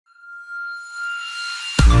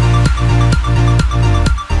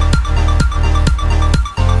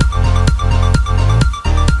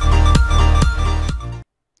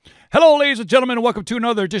Hello, ladies and gentlemen, and welcome to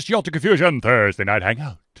another Just Yell to Confusion Thursday Night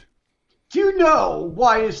Hangout. Do you know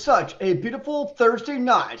why it's such a beautiful Thursday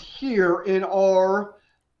night here in our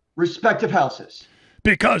respective houses?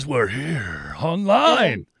 Because we're here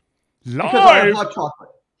online, Because I have live. hot chocolate.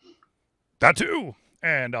 That too.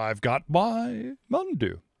 And I've got my Mountain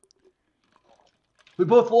Dew. We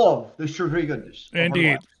both love the sugary goodness. of our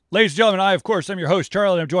Indeed. life. Ladies and gentlemen, I, of course, am your host,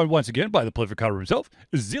 Charlie, and I'm joined once again by the prolific coder himself,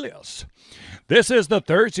 Zelios. This is the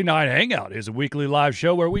Thursday Night Hangout. It is a weekly live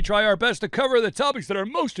show where we try our best to cover the topics that are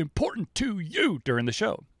most important to you during the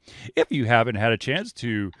show. If you haven't had a chance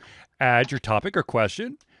to add your topic or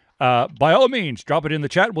question, by all means, drop it in the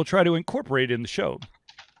chat. We'll try to incorporate it in the show.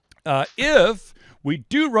 If we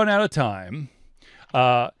do run out of time,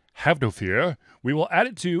 have no fear. We will add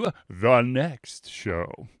it to the next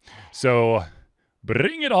show. So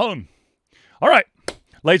bring it on. All right,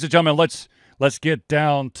 ladies and gentlemen, let's get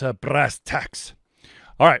down to brass tacks.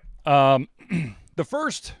 All right, the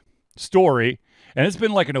first story, and it's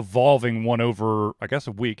been like an evolving one over, I guess,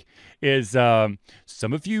 a week, is some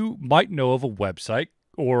of you might know of a website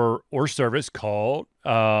or service called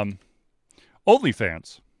OnlyFans.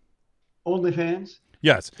 OnlyFans?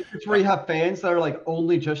 Yes. It's where you have fans that are like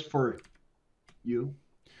only just for you.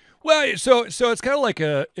 Well, so it's kind of like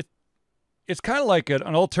it's kind of like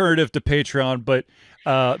an alternative to Patreon, but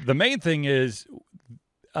the main thing is,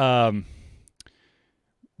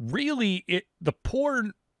 really, the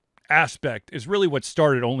porn aspect is really what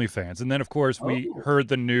started OnlyFans, and then of course we heard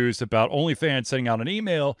the news about OnlyFans sending out an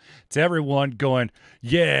email to everyone going,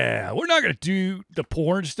 "Yeah, we're not going to do the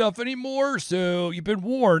porn stuff anymore. So you've been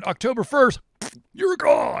warned. October 1st, you're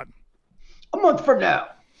gone." A month from now.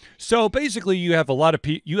 So basically, you have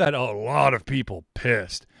you had a lot of people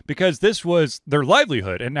pissed because this was their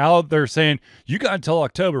livelihood, and now they're saying you got until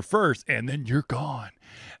October 1st, and then you're gone.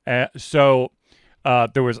 So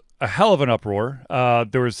there was a hell of an uproar.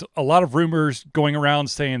 There was a lot of rumors going around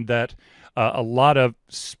saying that a lot of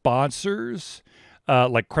sponsors,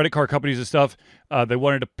 like credit card companies and stuff, they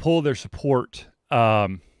wanted to pull their support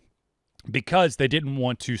because they didn't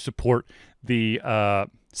want to support the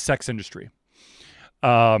sex industry.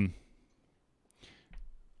 I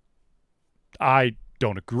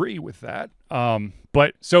don't agree with that.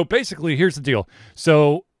 But so basically, here's the deal.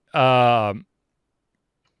 So they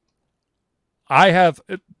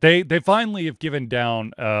finally have given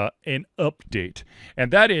down an update,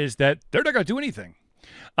 and that is that they're not going to do anything.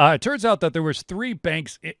 It turns out that there was 3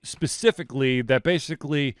 banks specifically that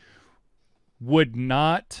basically would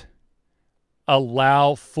not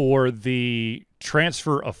allow for the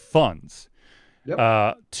transfer of funds.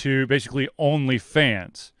 Yep. To basically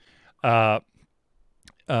OnlyFans.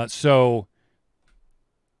 So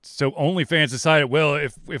OnlyFans decided, well,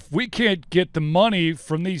 if we can't get the money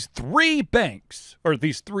from these 3 banks or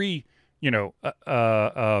these 3,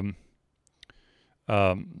 globally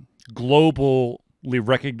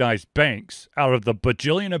recognized banks out of the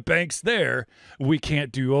bajillion of banks there, we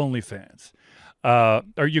can't do OnlyFans.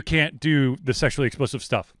 Or you can't do the sexually explicit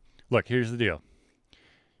stuff. Look, here's the deal.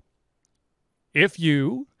 If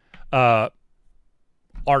you are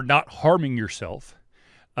not harming yourself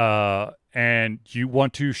and you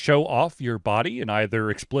want to show off your body in either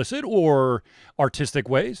explicit or artistic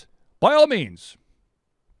ways, by all means,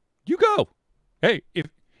 you go. Hey, if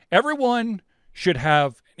everyone should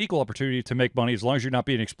have an equal opportunity to make money as long as you're not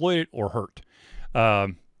being exploited or hurt.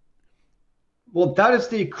 Well, that is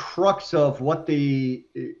the crux of what the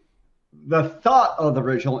thought of the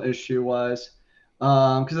original issue was.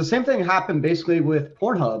 Because the same thing happened basically with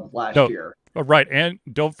Pornhub last year. Right, and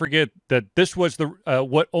don't forget that this was the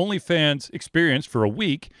what OnlyFans experienced for a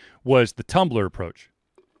week was the Tumblr approach.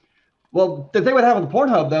 Well, the thing what happened with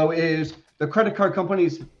Pornhub, though, is the credit card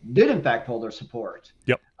companies did, in fact, pull their support.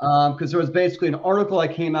 Yep. Because there was basically an article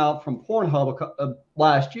that came out from Pornhub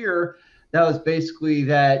last year that was basically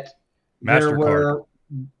that there were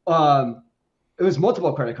it was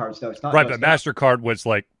multiple credit cards, though. It's not right, but MasterCard was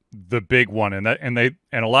like the big one, and a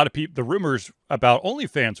lot of people. The rumors about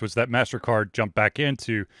OnlyFans was that MasterCard jumped back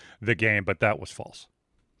into the game, but that was false.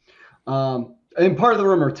 And part of the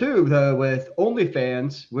rumor too, though, with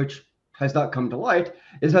OnlyFans, which has not come to light,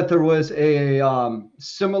 is that there was a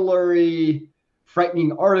similarly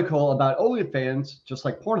frightening article about OnlyFans, just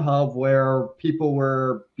like Pornhub, where people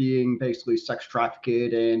were being basically sex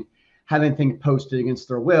trafficked and having things posted against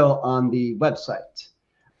their will on the website.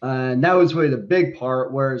 And that was really the big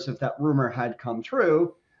part. Whereas if that rumor had come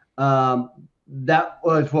true, that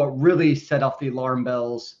was what really set off the alarm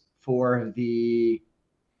bells for the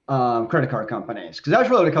credit card companies. Because that's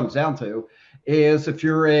really what it comes down to, is if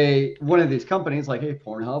you're one of these companies like a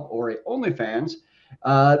Pornhub or a OnlyFans,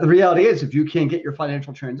 The reality is, if you can't get your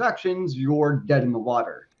financial transactions, you're dead in the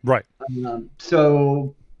water. Right.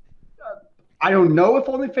 So I don't know if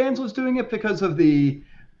OnlyFans was doing it because of if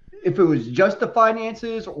it was just the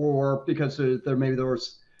finances, or because there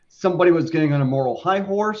was somebody was getting on a moral high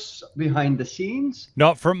horse behind the scenes.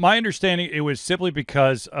 No, from my understanding, it was simply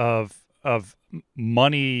because of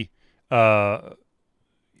money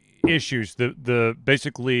issues. The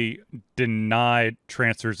basically denied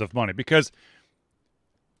transfers of money, because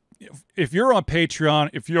if you're on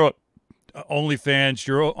Patreon, if you're OnlyFans,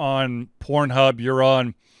 you're on Pornhub, you're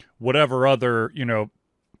on whatever other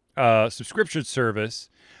subscription service,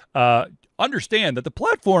 understand that the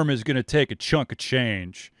platform is going to take a chunk of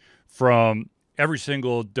change from every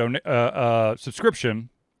single subscription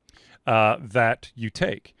that you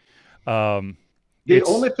take. The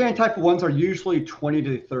OnlyFans type of ones are usually 20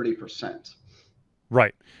 to 30%.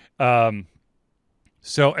 Right.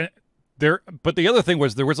 So but the other thing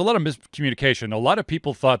was, there was a lot of miscommunication. A lot of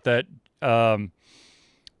people thought that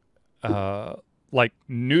like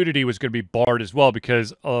nudity was going to be barred as well,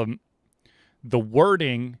 because the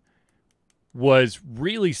wording was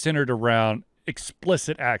really centered around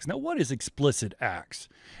explicit acts. Now, what is explicit acts?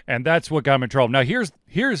 And that's what got him in trouble. Now, here's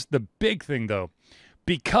the big thing, though.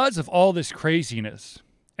 Because of all this craziness,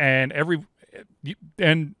 and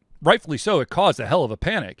rightfully so, it caused a hell of a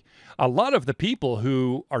panic. A lot of the people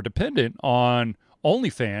who are dependent on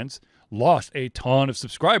OnlyFans lost a ton of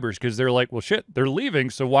subscribers, because they're like, well, shit, they're leaving,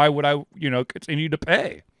 so why would I, continue to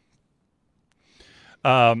pay?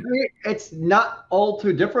 It's not all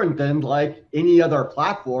too different than like any other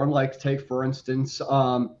platform. Like, take for instance,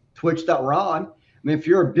 Twitch that we're on. I mean, if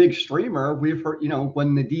you're a big streamer, we've heard,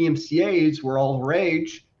 when the DMCA's were all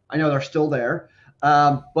rage, I know they're still there.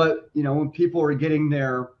 But when people are getting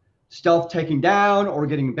their stuff taken down or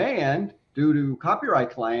getting banned due to copyright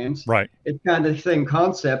claims, right, it's kind of the same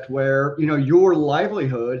concept where, your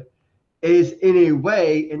livelihood is in a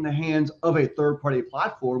way in the hands of a third-party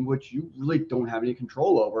platform, which you really don't have any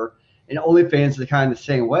control over. And OnlyFans is kind of the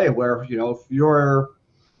same way, where, if you're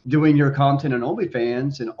doing your content on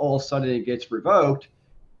OnlyFans and all of a sudden it gets revoked,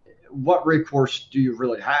 what recourse do you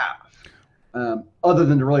really have, other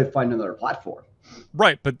than to really find another platform?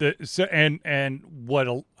 Right, but and what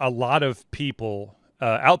a lot of people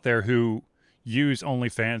out there who use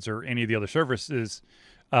OnlyFans or any of the other services,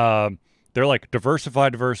 they're like, diversify.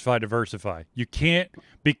 You can't,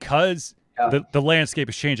 because the landscape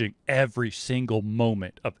is changing every single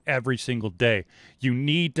moment of every single day. You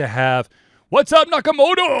need to have, what's up,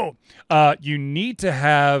 Nakamoto? You need to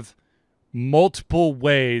have multiple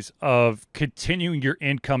ways of continuing your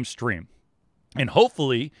income stream. And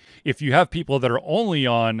hopefully, if you have people that are only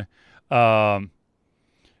on,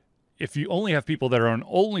 if you only have people that are on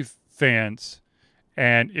OnlyFans,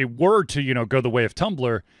 and it were to, go the way of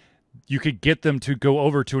Tumblr, you could get them to go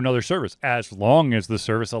over to another service, as long as the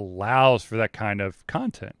service allows for that kind of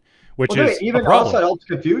content, which is even a problem. Also helps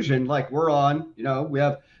confusion. Like, we're on, we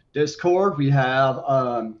have Discord, we have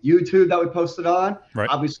YouTube that we posted on. Right.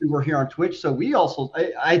 Obviously, we're here on Twitch, so we also,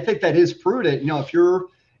 I think that is prudent. If you're,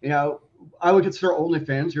 I would consider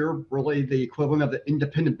OnlyFans, you're really the equivalent of the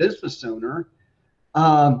independent business owner.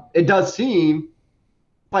 It does seem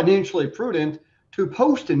financially prudent to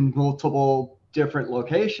post in multiple different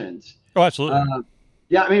locations. Oh, absolutely.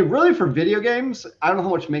 Yeah, I mean, really, for video games, I don't know how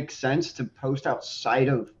much makes sense to post outside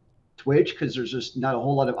of Twitch, because there's just not a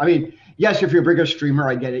whole lot of, I mean, yes, if you're a bigger streamer,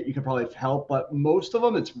 I get it, you can probably help, but most of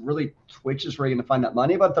them, it's really Twitch is where you're going to find that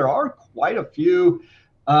money. But there are quite a few.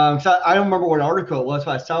 So I don't remember what article it was,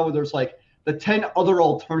 but I saw where there's like the 10 other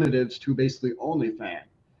alternatives to basically OnlyFans.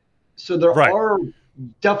 So there are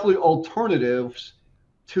definitely alternatives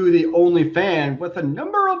to the OnlyFans, with a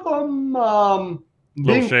number of them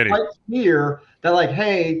being quite clear that, like,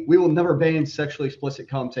 hey, we will never ban sexually explicit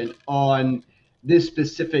content on this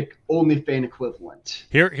specific OnlyFans equivalent.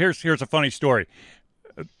 Here's a funny story.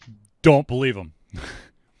 Don't believe them,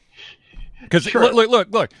 because sure.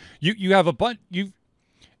 Look. You have a bunch.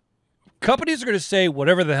 Companies are going to say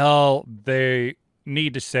whatever the hell they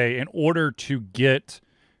need to say in order to get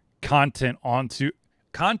content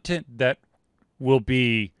that will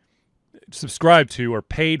be subscribed to or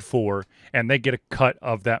paid for, and they get a cut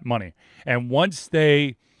of that money. And once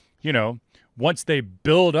they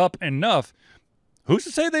build up enough, who's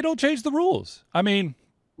to say they don't change the rules? I mean,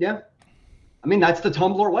 yeah. I mean, that's the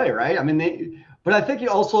Tumblr way, right? I mean, but I think you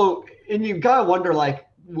also, and you gotta wonder, like,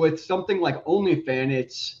 with something like OnlyFans,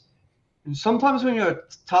 it's sometimes when you're at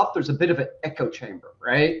the top, there's a bit of an echo chamber,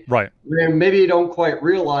 right? Right. Where maybe you don't quite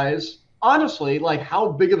realize, honestly, like,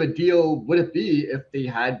 how big of a deal would it be if they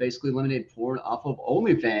had basically eliminated porn off of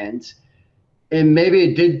OnlyFans? And maybe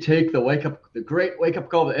it did take the great wake up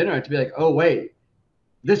call of the internet to be like, oh wait,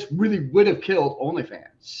 this really would have killed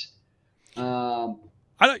OnlyFans.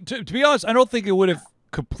 To be honest, I don't think it would have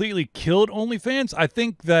completely killed OnlyFans. I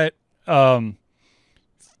think that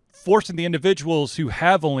forcing the individuals who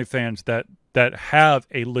have OnlyFans that have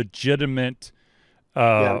a legitimate,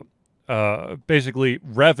 basically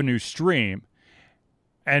revenue stream,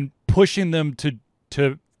 and pushing them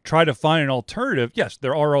to try to find an alternative. Yes,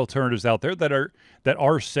 there are alternatives out there that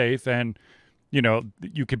are safe, and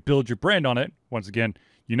you can build your brand on it. Once again,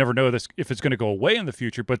 you never know if it's going to go away in the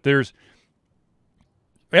future, but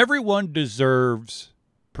everyone deserves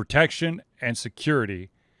protection and security.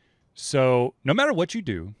 So no matter what you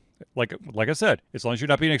do, like I said, as long as you're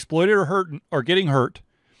not being exploited or hurt or getting hurt,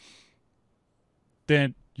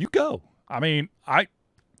 then you go. I mean,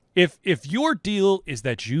 if your deal is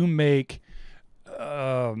that you make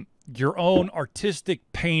your own artistic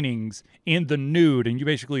paintings in the nude and you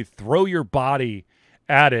basically throw your body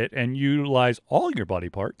at it and utilize all your body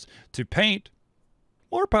parts to paint,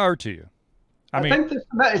 more power to you. I mean, think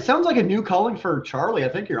it sounds like a new calling for Charlie. I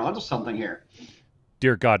think you're onto something here.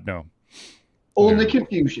 Dear God, no. Only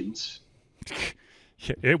confusions.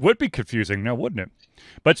 It would be confusing now, wouldn't it?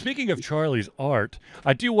 But speaking of Charlie's art,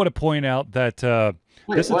 I do want to point out that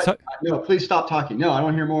Wait, what? No, please stop talking. No, I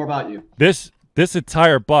want to hear more about you. This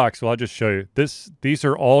entire box, well, I'll just show you. These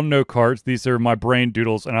are all note cards. These are my brain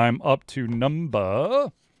doodles, and I'm up to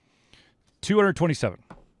number 227.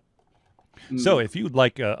 So if you'd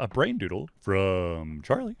like a brain doodle from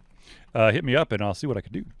Charlie, hit me up and I'll see what I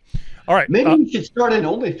can do. All right. Maybe you should start an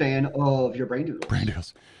OnlyFans of your brain doodles. Brain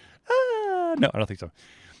doodles. No, I don't think so.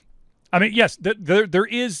 I mean, yes, there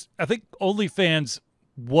is. I think OnlyFans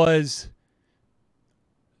was.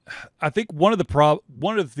 I think one of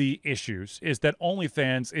the issues is that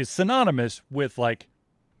OnlyFans is synonymous with like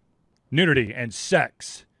nudity and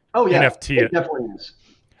sex. Oh yeah, NFT. It definitely is.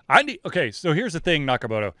 Okay, so here's the thing,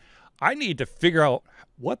 Nakamoto. I need to figure out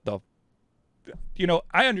what the,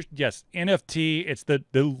 I understand. Yes, NFT. It's the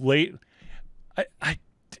late. I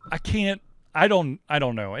can't. I don't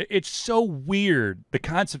know. It's so weird. The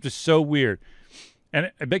concept is so weird,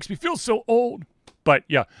 and it makes me feel so old. But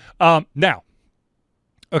yeah. Now.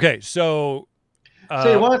 Okay, so. So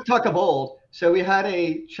you want to talk of old? So we had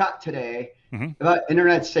a chat today about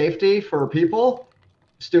internet safety for people,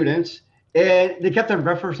 students, and they kept on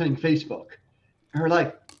referencing Facebook. And we're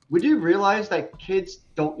like, would you realize that kids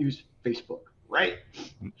don't use Facebook, right?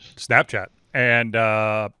 Snapchat and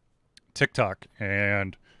TikTok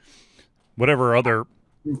and whatever other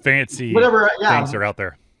fancy things are out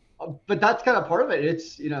there. But that's kind of part of it.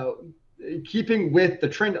 It's, keeping with the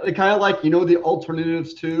trend, kind of like, the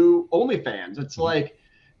alternatives to OnlyFans. It's like,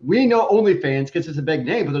 we know OnlyFans because it's a big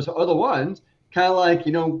name, but there's other ones. Kind of like,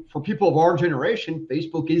 for people of our generation,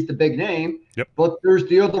 Facebook is the big name. Yep. But there's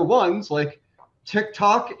the other ones like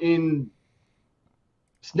TikTok and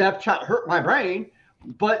Snapchat hurt my brain,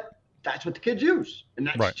 but that's what the kids use. And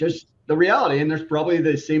that's just the reality. And there's probably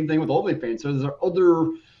the same thing with OnlyFans. So there are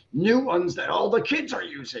other new ones that all the kids are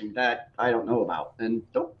using that I don't know about and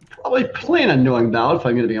don't probably plan on knowing about, if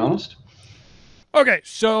I'm going to be honest. Okay,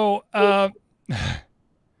 so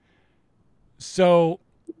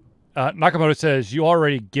Nakamoto says you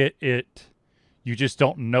already get it, you just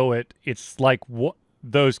don't know it. It's like what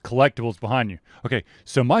those collectibles behind you. Okay,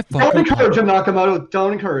 so my Don't encourage him, Nakamoto.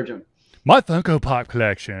 Don't encourage him. My Funko Pop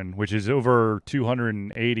collection, which is over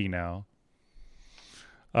 280 now.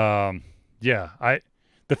 The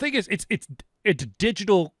thing is, it's a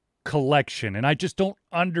digital collection, and I just don't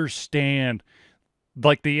understand.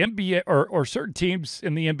 Like the NBA or certain teams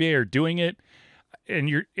in the NBA are doing it, and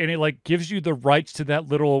it like gives you the rights to that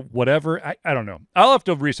little whatever. I don't know. I'll have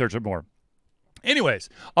to research it more. Anyways,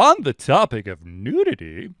 on the topic of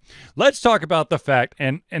nudity, let's talk about the fact,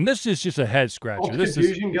 and this is just a head scratcher. This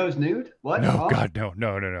confusion goes nude? What? No, God,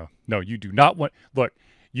 no. No, you do not want. Look,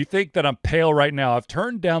 you think that I'm pale right now. I've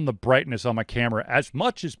turned down the brightness on my camera as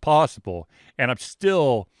much as possible, and I'm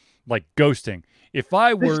still like ghosting. If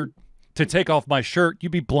I were to take off my shirt,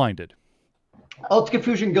 you'd be blinded. Ultra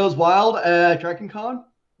Confusion Goes Wild at Dragon Con.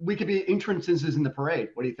 We could be entrances in the parade.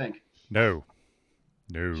 What do you think? No.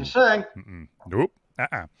 Just saying. Nope.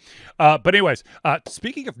 But anyways,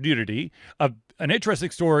 speaking of nudity, an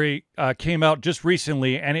interesting story came out just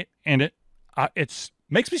recently, and it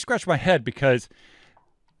makes me scratch my head because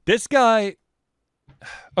this guy.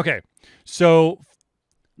 Okay, so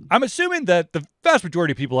I'm assuming that the vast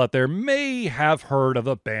majority of people out there may have heard of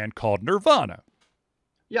a band called Nirvana.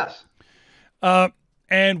 Yes.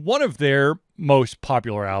 And one of their most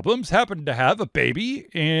popular albums happened to have a baby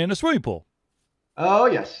in a swimming pool. Oh,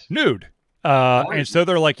 yes. Nude. And so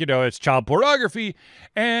they're like, it's child pornography.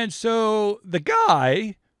 And so the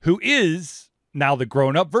guy who is now the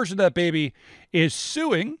grown-up version of that baby is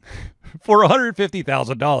suing for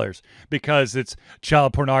 $150,000 because it's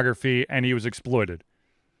child pornography and he was exploited.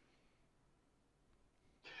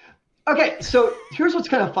 Okay, so here's what's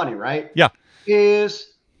kind of funny, right? Yeah.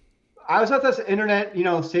 Is I was at this internet,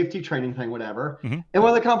 safety training thing, whatever. Mm-hmm. And one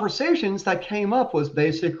of the conversations that came up was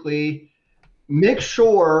basically make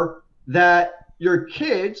sure that your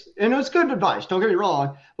kids, and it was good advice, don't get me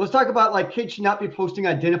wrong. Let's talk about like kids should not be posting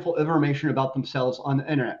identical information about themselves on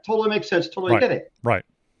the internet. Totally makes sense. Totally get it. Right.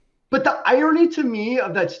 But the irony to me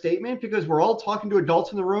of that statement, because we're all talking to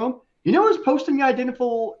adults in the room, who's posting the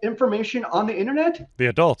identical information on the internet? The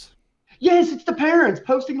adults. Yes, it's the parents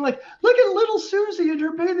posting like, look at little Susie in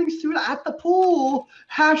her bathing suit at the pool,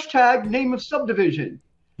 hashtag name of subdivision.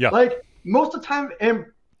 Yeah. Like most of the time, and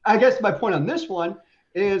I guess my point on this one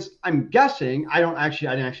is I'm guessing, I didn't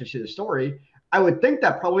actually see the story. I would think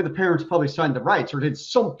that probably the parents probably signed the rights or did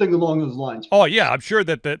something along those lines. Oh yeah, I'm sure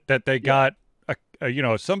that they got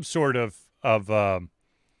some sort of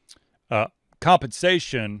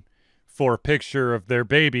compensation for a picture of their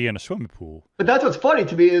baby in a swimming pool. But that's what's funny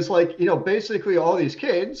to me is like, basically all these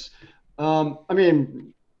kids, I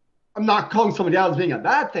mean, I'm not calling somebody out as being a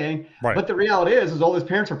bad thing, right. But the reality is all these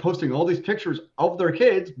parents are posting all these pictures of their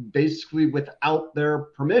kids basically without their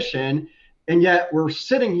permission. And yet we're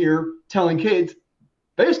sitting here telling kids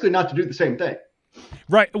basically not to do the same thing.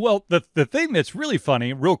 Right. Well, the thing that's really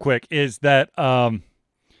funny, real quick, is that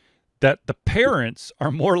that the parents are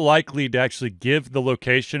more likely to actually give the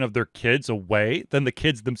location of their kids away than the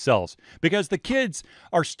kids themselves, because the kids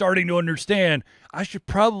are starting to understand, I should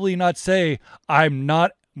probably not say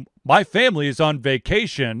my family is on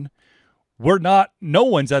vacation. No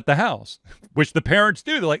one's at the house, which the parents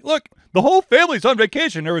do. They're like, look, the whole family's on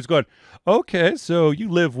vacation. Everyone's going, okay, so you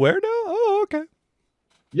live where now? Oh, okay.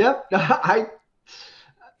 Yep. I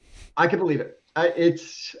can believe it.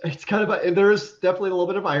 It's kind of there's definitely a little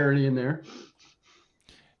bit of irony in there.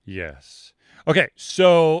 Yes. Okay.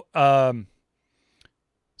 So, I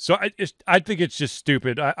think it's just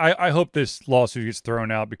stupid. I hope this lawsuit gets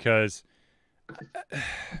thrown out because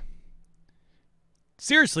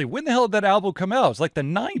seriously, when the hell did that album come out? It was like the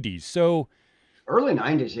 90s. So early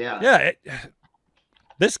 90s. Yeah. Yeah.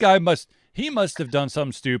 This guy must have done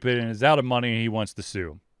something stupid and is out of money and he wants to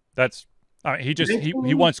sue. That's,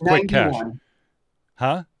 he wants quick cash.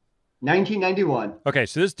 Huh? 1991. Okay,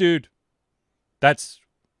 so this dude, that's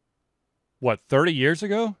what, 30 years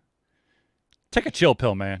ago? Take a chill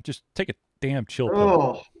pill, man. Just take a damn chill pill.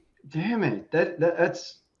 Oh, damn it.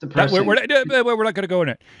 That's depressing. We're not going to go in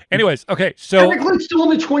it. Anyways, okay, so technically it's still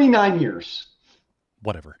only 29 years.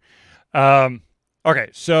 Whatever. Okay,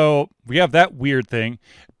 so we have that weird thing.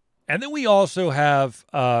 And then we also have,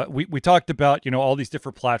 we talked about, all these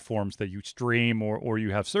different platforms that you stream or you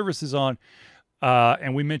have services on.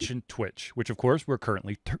 And we mentioned Twitch, which of course we're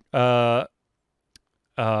currently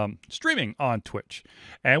streaming on Twitch.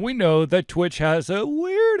 And we know that Twitch has a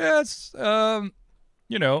weird ass,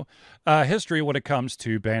 history when it comes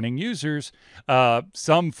to banning users,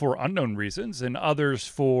 some for unknown reasons and others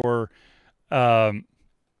for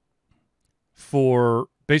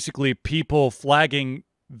basically people flagging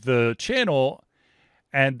the channel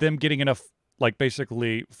and them getting enough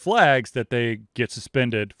basically flags that they get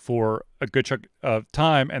suspended for a good chunk of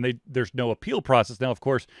time, and there's no appeal process. Now, of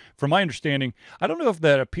course, from my understanding, I don't know if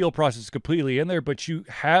that appeal process is completely in there, but you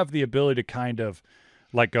have the ability to kind of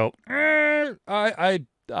go, I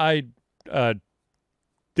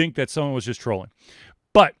think that someone was just trolling.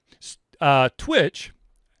 But Twitch,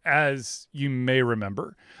 as you may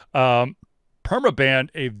remember, permabanned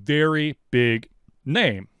a very big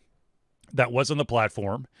name that was on the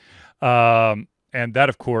platform. And that,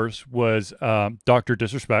 of course, was Dr.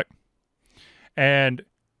 Disrespect. And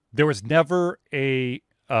there was never a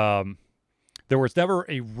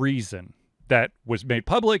reason that was made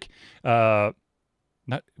public. Was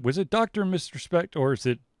it Dr. Misrespect or is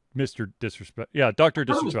it Mr. Disrespect? Yeah, Dr.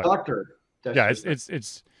 Disrespect. Dr. Yeah,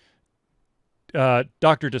 it's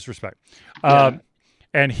Dr. Disrespect. Yeah.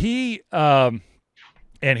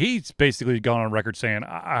 And he's basically gone on record saying,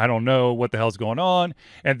 I don't know what the hell's going on.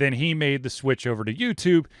 And then he made the switch over to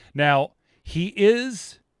YouTube. Now, he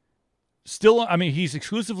is still, he's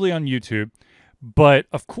exclusively on YouTube. But,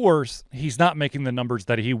 of course, he's not making the numbers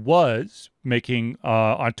that he was making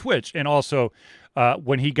on Twitch. And also,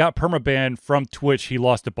 when he got permabanned from Twitch, he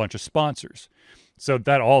lost a bunch of sponsors. So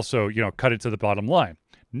that also, cut it to the bottom line.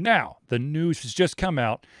 Now, the news has just come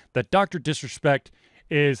out that Dr. Disrespect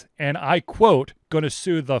is, and I quote, going to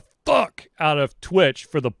sue the fuck out of Twitch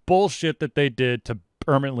for the bullshit that they did to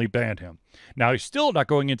permanently ban him. Now, he's still not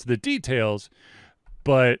going into the details,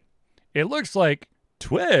 but it looks like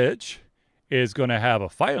Twitch is going to have a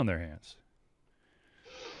fight on their hands.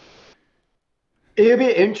 It'd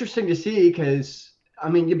be interesting to see because, I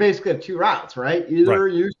mean, you basically have two routes, right? Either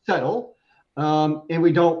you settle and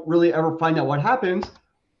we don't really ever find out what happens,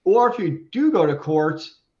 or if you do go to court,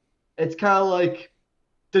 it's kind of like,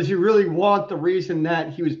 does he really want the reason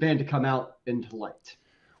that he was banned to come out into light?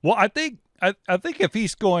 Well, I think if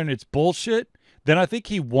he's going, it's bullshit, then I think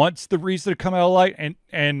he wants the reason to come out of light,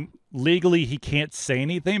 and legally he can't say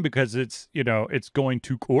anything because it's, you know, it's going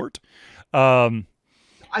to court.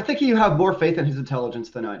 I think you have more faith in his intelligence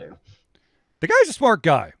than I do. The guy's a smart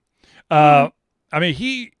guy. I mean,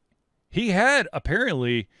 he had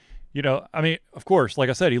apparently, you know, I mean, of course, like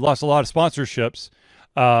I said, he lost a lot of sponsorships.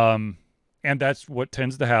 And that's what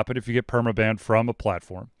tends to happen if you get permabanned from a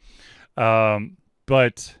platform.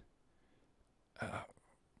 But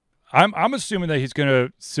I'm assuming that he's going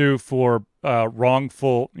to sue for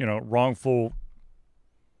wrongful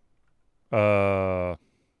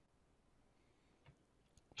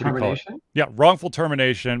termination. Yeah, wrongful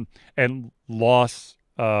termination and loss,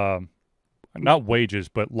 not wages,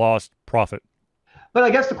 but lost profit. But I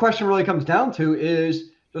guess the question really comes down to is,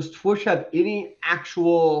 does Twitch have any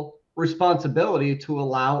actual responsibility to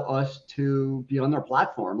allow us to be on their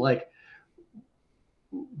platform? Like,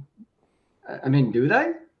 I mean, do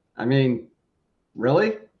they? I mean,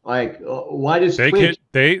 really? Like, why does Twitch?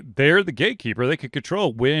 They're the gatekeeper. They could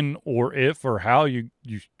control when or if or how you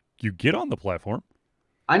get on the platform.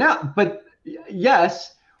 I know, but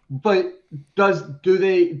yes, but do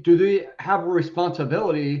they have a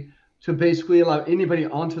responsibility to basically allow anybody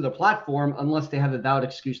onto the platform unless they have a valid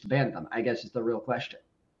excuse to ban them? I guess is the real question.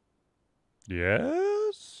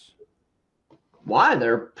 Yes. Why?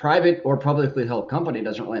 They're a private or publicly held company.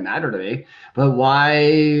 Doesn't really matter to me. But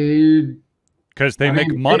why? Because they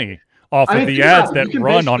make money off of the ads that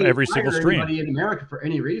run on every single stream. In America, for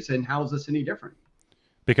any reason, how is this any different?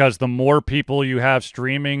 Because the more people you have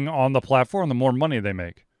streaming on the platform, the more money they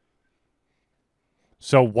make.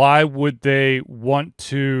 So why would they want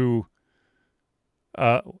to?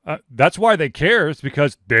 That's why they care. It's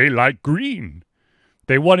because they like green.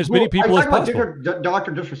 They want as many people as possible.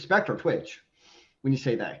 Dr. Disrespect or Twitch? When you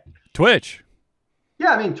say they, Twitch.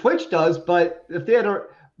 Yeah, I mean Twitch does, but if they had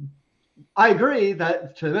I agree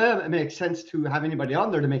that to them it makes sense to have anybody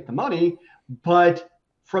on there to make the money, but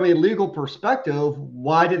from a legal perspective,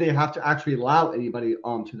 why do they have to actually allow anybody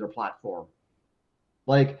onto their platform?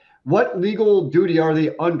 Like, what legal duty are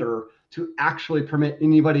they under to actually permit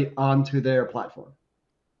anybody onto their platform?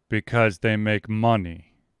 Because they make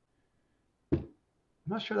money. I'm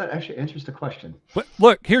not sure that actually answers the question. But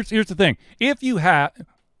look, here's the thing. If you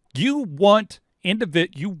want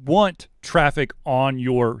traffic on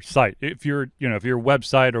your site, if your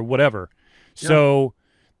website or whatever. Yeah. So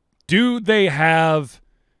do they have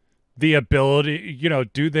the ability,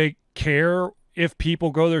 do they care if people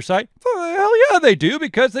go to their site? Well, hell yeah, they do,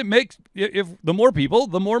 because it makes, if the more people,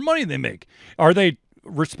 the more money they make. Are they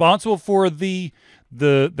responsible for the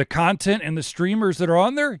content and the streamers that are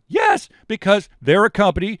on there? Yes, because they're a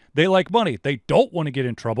company. They like money. They don't want to get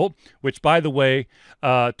in trouble, which, by the way,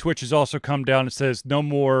 Twitch has also come down and says no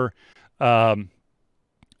more like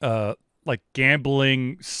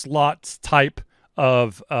gambling slots type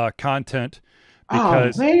of content.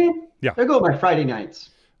 Because, oh, man. Yeah. There go my Friday nights.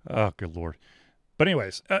 Oh, good Lord. But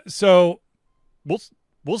anyways, so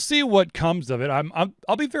we'll see what comes of it.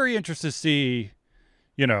 I'll be very interested to see,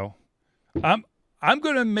 I'm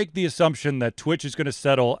going to make the assumption that Twitch is going to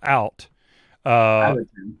settle out,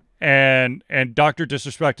 and Dr.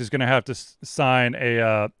 Disrespect is going to have to sign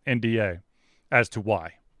a NDA as to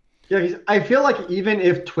why. Yeah, I feel like even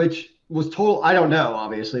if Twitch was total, I don't know,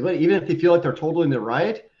 obviously, but even if they feel like they're totally in the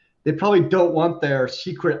right, they probably don't want their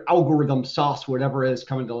secret algorithm sauce, whatever it is,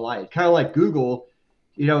 coming to light. Kind of like Google,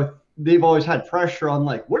 they've always had pressure on,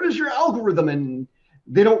 like, what is your algorithm? And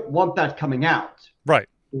they don't want that coming out. Right.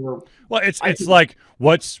 Well, it's like,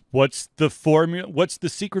 what's the formula? What's the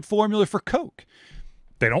secret formula for Coke?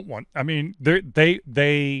 They don't want. I mean, it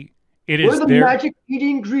is. What are the magic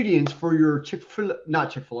ingredients for your Chick-fil-A?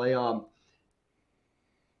 Not Chick-fil-A.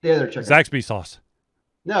 The other chicken. Zaxby sauce.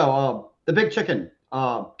 No, the big chicken.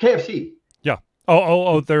 KFC. Yeah.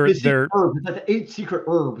 Oh. They're herbs. It's like 8 secret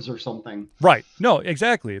herbs or something. Right. No,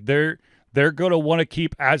 exactly. They're going to want to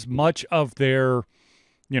keep as much of their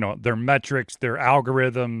their metrics, their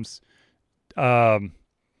algorithms, and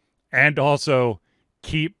also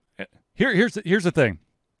keep. Here's the thing.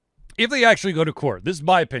 if they actually go to court, this is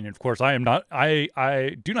my opinion. Of course, I am not.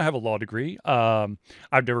 I do not have a law degree.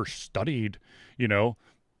 I've never studied. You know,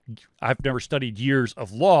 I've never studied years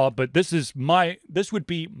of law. But this is my. This would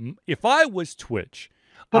be if I was Twitch.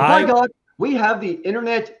 But by God, we have the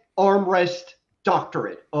internet armrest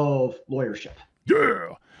doctorate of lawyership.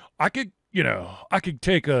 Yeah, I could. You know, I could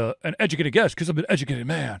take an educated guess because I'm an educated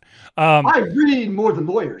man. I read more than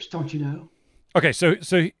lawyers, don't you know? Okay, so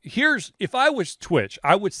here's, if I was Twitch,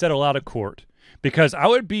 I would settle out of court because I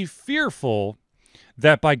would be fearful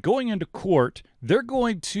that by going into court, the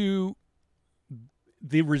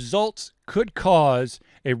results could cause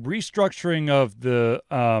a restructuring of the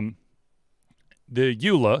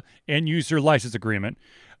EULA, end user license agreement,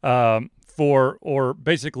 or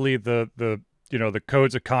basically the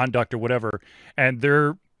codes of conduct or whatever, and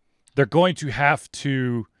they're going to have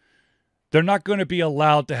to. They're not going to be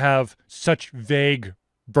allowed to have such vague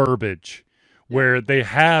verbiage where they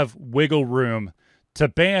have wiggle room to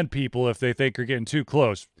ban people if they think are getting too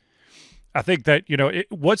close. I think that,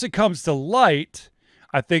 once it comes to light,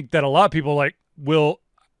 I think that a lot of people I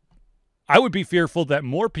would be fearful that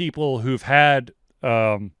more people who've had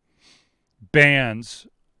bans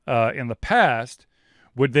in the past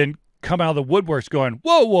would then come out of the woodworks going,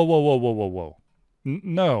 whoa, whoa, whoa, whoa, whoa, whoa, whoa.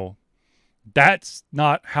 No. That's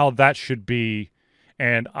not how that should be,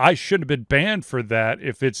 and I shouldn't have been banned for that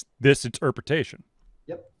if it's this interpretation.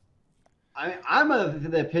 Yep. I'm of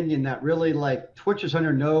the opinion that really, Twitch is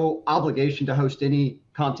under no obligation to host any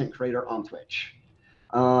content creator on Twitch.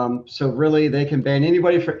 So really, they can ban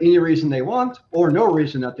anybody for any reason they want or no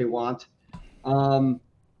reason that they want.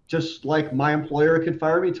 Just like my employer could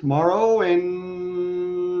fire me tomorrow,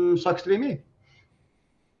 and sucks to be me.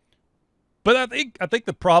 But I think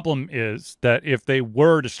the problem is that if they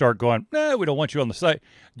were to start going, we don't want you on the site,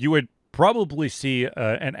 you would probably see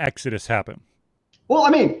an exodus happen. Well, I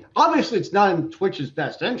mean, obviously it's not in Twitch's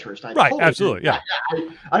best interest. Right, totally absolutely, yeah.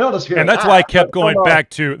 I know this. And that's why I kept going back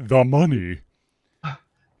to the money.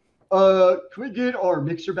 Can we get our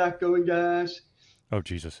mixer back going, guys? Oh,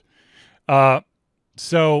 Jesus. So... I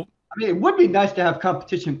mean, it would be nice to have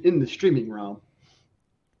competition in the streaming realm.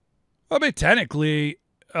 I mean, technically...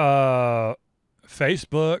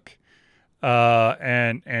 Facebook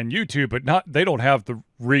and YouTube, but they don't have the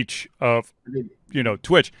reach of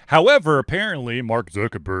Twitch. However, apparently Mark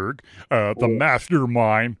Zuckerberg, the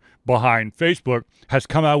mastermind behind Facebook, has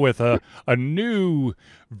come out with a new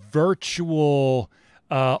virtual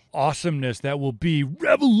awesomeness that will be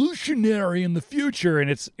revolutionary in the future, and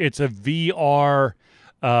it's a VR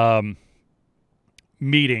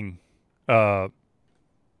meeting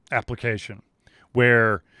application,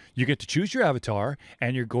 where you get to choose your avatar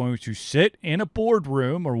and you're going to sit in a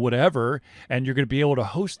boardroom or whatever, and you're going to be able to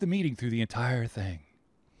host the meeting through the entire thing.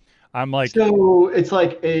 I'm like... So it's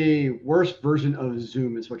like a worse version of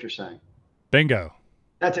Zoom is what you're saying. Bingo.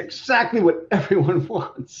 That's exactly what everyone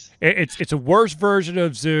wants. It's a worse version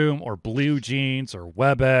of Zoom or Blue Jeans or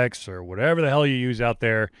WebEx or whatever the hell you use out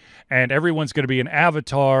there, and everyone's going to be an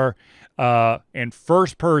avatar in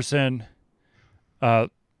first person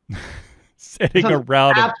sitting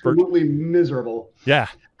around. Absolutely miserable. Yeah.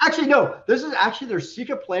 Actually, no. This is actually their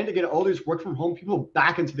secret plan to get all these work from home people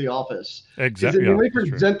back into the office. Exactly. When they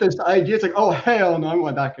present this idea, it's like, oh, hell no, I'm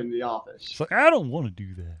going back into the office. It's like, I don't want to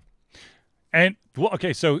do that. And, well,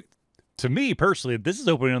 okay, so to me personally, this is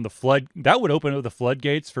opening on that would open up the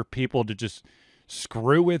floodgates for people to just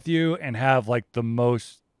screw with you and have the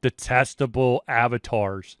most detestable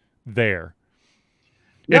avatars there.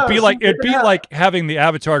 It'd be like having the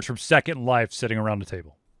avatars from Second Life sitting around the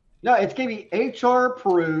table. No, it's going to be HR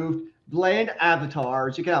approved bland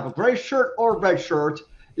avatars. You can have a gray shirt or a red shirt.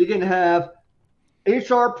 You can have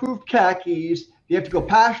HR approved khakis. You have to go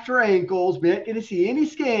past your ankles. We ain't going to see any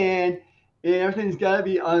skin, and everything's got to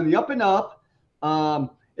be on the up and up.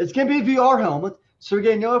 It's going to be a VR helmet, so you're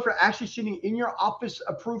going to know if you're actually sitting in your office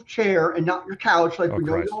approved chair and not your couch, we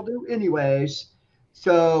know you all do anyways.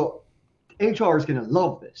 So HR is going to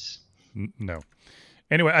love this. No.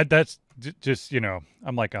 Anyway, that's just,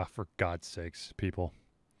 I'm like, oh, for God's sakes, people.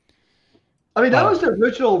 I mean, that was the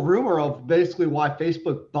original rumor of basically why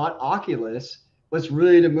Facebook bought Oculus, was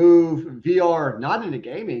really to move VR not into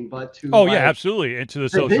gaming, but to... Oh, yeah, absolutely, into the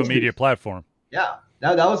social media platform. Yeah,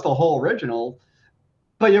 that was the whole original.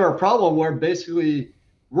 But you have a problem where basically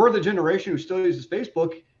we're the generation who still uses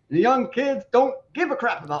Facebook, and the young kids don't give a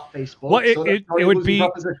crap about Facebook. Well, it would be...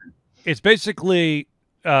 It's basically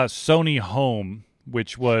Sony Home,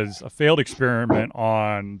 which was a failed experiment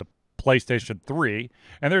on the PlayStation 3.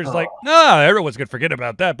 And there's everyone's going to forget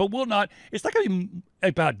about that, but we'll not. It's not going to be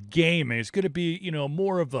about gaming. It's going to be,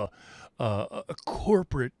 more of a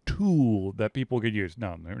corporate tool that people could use.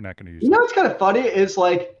 No, they're not going to use You know what's kind of funny is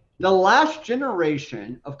like the last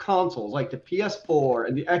generation of consoles, like the PS4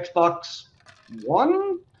 and the Xbox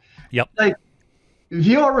One. Yep. Like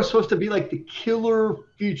VR was supposed to be like the killer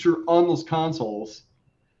feature on those consoles.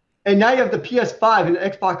 And now you have the PS5 and the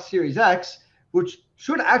Xbox Series X, which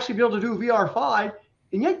should actually be able to do VR5,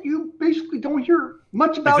 and yet you basically don't hear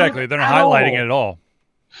much about it. Exactly. They're not highlighting it at all.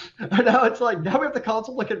 And now it's like, now we have the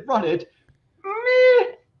console that can run it. Meh,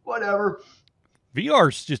 whatever.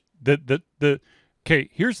 VR's just okay,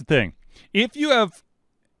 here's the thing. If you have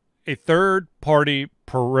a third-party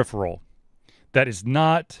peripheral that is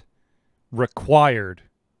not required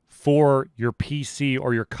for your PC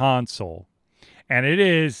or your console, and it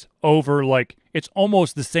is over, like, it's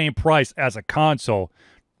almost the same price as a console,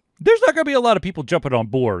 there's not going to be a lot of people jumping on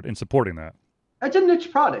board and supporting that. It's a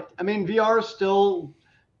niche product. I mean, VR is still,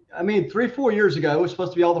 3-4 years ago, it was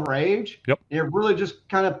supposed to be all the rage. Yep. And it really just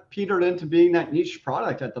kind of petered into being that niche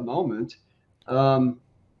product at the moment.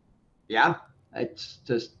 Yeah, it's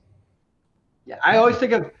just, yeah. I always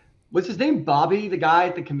think of, what's his name? Bobby, the guy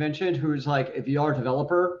at the convention who's like a VR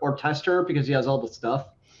developer or tester because he has all the stuff.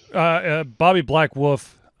 Bobby Black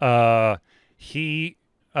Wolf, he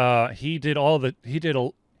did all the,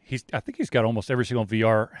 I think he's got almost every single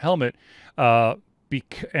VR helmet,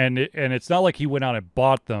 and it's not like he went out and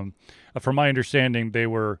bought them. From my understanding, they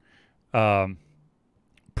were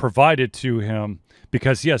provided to him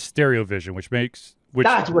because he has stereo vision, which that's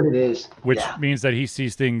what it is. Which means that he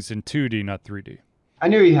sees things in 2D, not 3D. I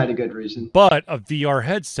knew he had a good reason. But a VR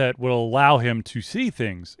headset will allow him to see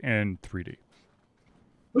things in 3D,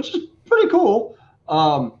 which is pretty cool.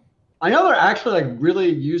 I know they're actually like really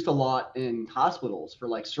used a lot in hospitals for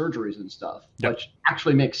like surgeries and stuff, yep. Which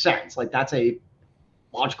actually makes sense. Like that's a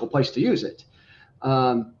logical place to use it.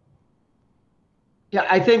 Yeah,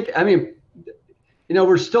 I think,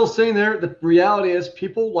 we're still sitting there. The reality is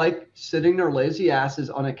people like sitting their lazy asses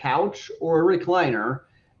on a couch or a recliner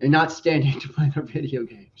and not standing to play their video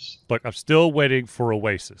games. Look, I'm still waiting for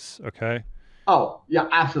Oasis, okay? Oh, yeah,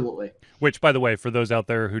 absolutely. Which, by the way, for those out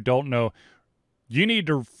there who don't know, you need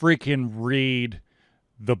to freaking read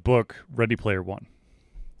the book Ready Player One,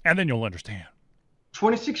 and then you'll understand.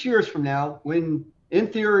 26 years from now, when, in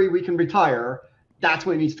theory, we can retire, that's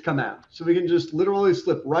when it needs to come out. So we can just literally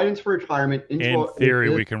slip right into retirement. In theory,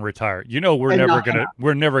 we can retire. You know, we're never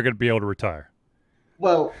gonna be able to retire.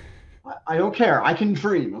 Well, I don't care. I can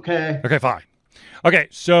dream, okay? Okay, fine. Okay,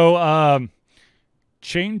 so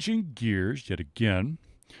changing gears yet again.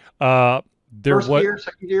 First gear,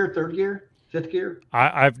 second gear, third gear, fifth gear?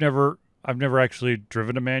 I've never actually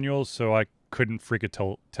driven a manual, so I couldn't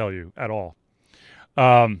freaking tell you at all.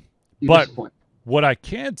 But what I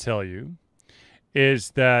can tell you is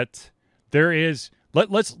that there is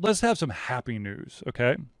let's have some happy news,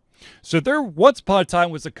 okay? So there once upon a time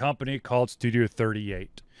was a company called Studio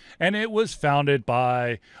 38. And it was founded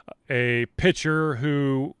by a pitcher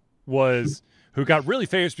who got really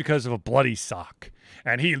famous because of a bloody sock.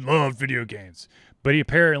 And he loved video games. But he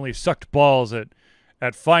apparently sucked balls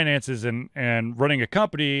at finances and running a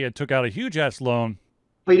company and took out a huge-ass loan.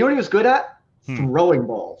 But you know what he was good at? Throwing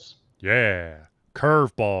balls. Yeah.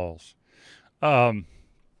 Curve balls. I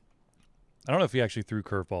don't know if he actually threw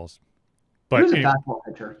curveballs. But he was a fastball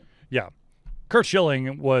pitcher. Yeah. Curt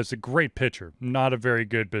Schilling was a great pitcher, not a very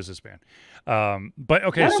good businessman. But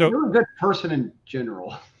okay, so a really good person in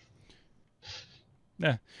general.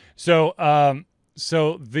 Yeah. So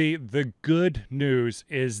the good news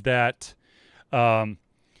is that the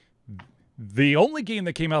only game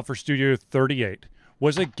that came out for Studio 38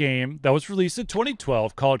 was a game that was released in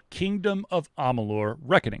 2012 called Kingdom of Amalur: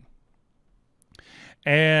 Reckoning.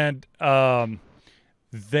 And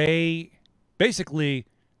they had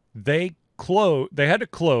to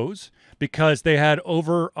close because they had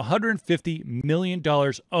over $150 million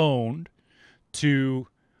owned to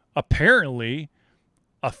apparently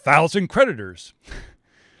 1,000 creditors.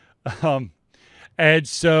 And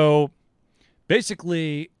so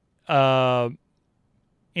basically in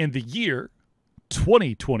the year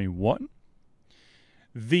 2021,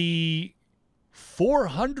 the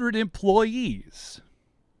 400 employees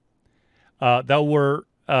that were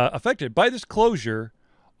affected by this closure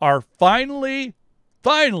are finally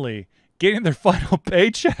getting their final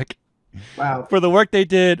paycheck. Wow. For the work they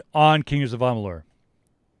did on Kingdoms of Amalur.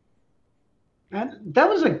 Man, that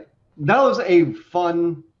was a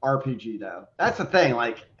fun RPG though. That's the thing.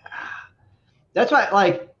 Like, that's why,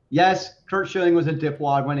 like, yes, Curt Schilling was a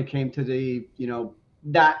dipwad when it came to the,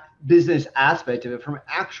 that business aspect of it. From an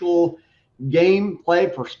actual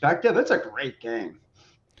gameplay perspective, it's a great game.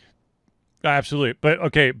 Absolutely. But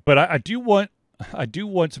okay, but I do want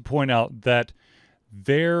to point out that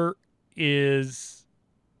there is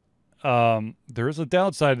there is a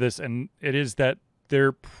downside to this, and it is that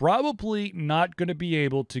they're probably not going to be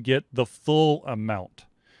able to get the full amount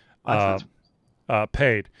That's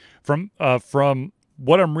paid. From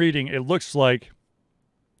what I'm reading, it looks like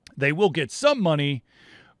they will get some money,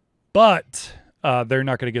 but they're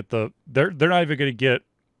not going to get they're not even going to get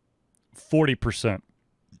 40%.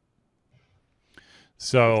 it's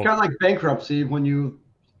So kind of like bankruptcy when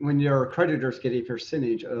your creditors get a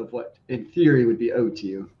percentage of what in theory would be owed to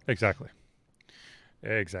you. exactly.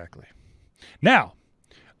 Exactly. Now,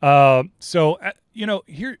 so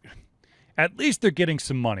here, at least they're getting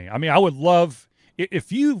some money. I mean, I would love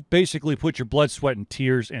if you basically put your blood, sweat, and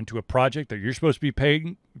tears into a project that you're supposed to be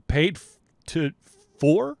paid to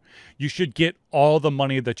for. You should get all the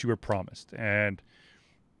money that you were promised. And,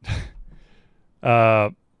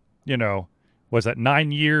 was that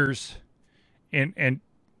 9 years, and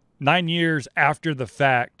 9 years after the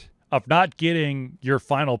fact of not getting your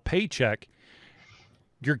final paycheck,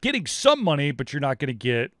 you're getting some money, but you're not going to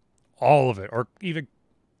get all of it, or even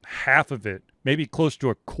half of it, maybe close to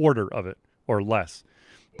a quarter of it or less.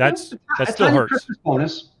 That still hurts. Christmas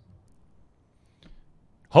bonus.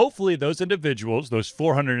 Hopefully, those individuals, those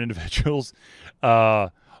 400 individuals,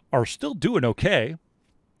 are still doing okay,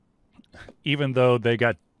 even though they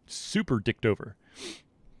got super dicked over.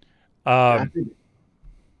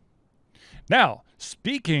 Now,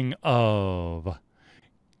 speaking of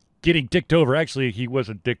getting dicked over, actually, he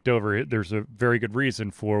wasn't dicked over. There's a very good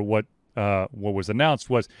reason for what was announced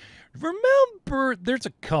was, remember, there's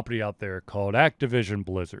a company out there called Activision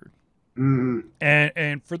Blizzard. Mm.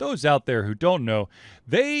 And for those out there who don't know,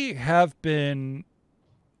 they have been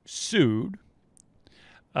sued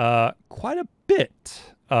quite a bit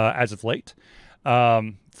as of late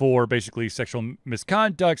for basically sexual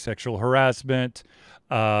misconduct, sexual harassment,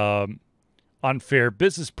 unfair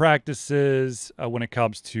business practices when it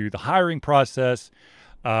comes to the hiring process,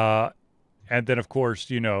 and then of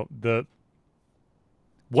course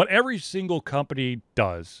what every single company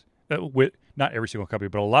does with. Not every single company,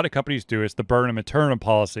 but a lot of companies do, is the Burnham and Turnham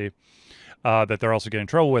policy that they're also getting in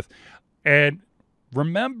trouble with. And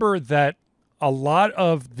remember that a lot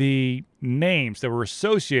of the names that were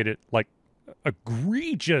associated, like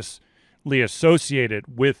egregiously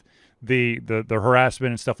associated with the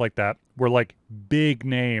harassment and stuff like that, were like big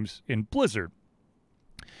names in Blizzard.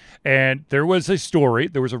 And there was a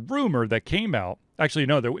rumor that came out. Actually,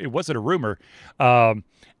 no, it wasn't a rumor. When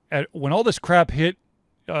all this crap hit,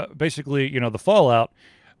 basically, the fallout,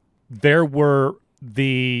 there were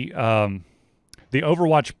the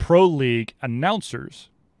Overwatch Pro League announcers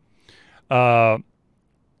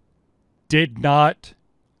did not.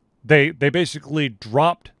 They basically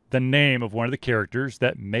dropped the name of one of the characters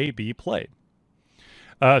that may be played.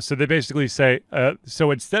 So they basically say,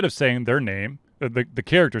 so instead of saying their name, the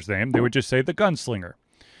character's name, they would just say the Gunslinger.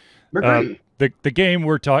 McCree. The game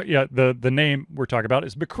we're talking, the name we're talking about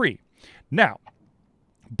is McCree. Now,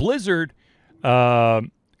 Blizzard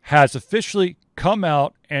has officially come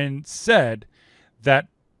out and said that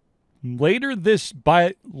later this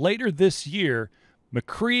year,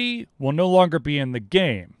 McCree will no longer be in the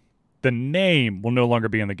game. The name will no longer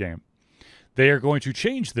be in the game. They are going to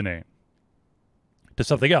change the name to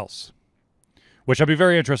something else, which I'll be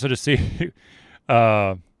very interested to see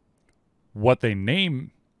what they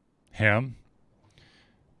name him.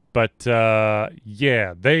 But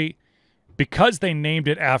because they named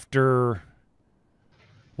it after,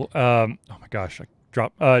 oh my gosh, I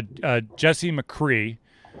dropped Jesse McCree,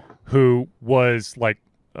 who was like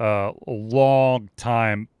a long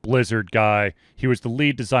time Blizzard guy. He was the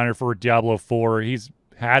lead designer for Diablo 4. He's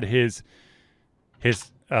had his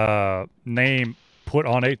name put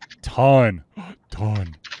on a ton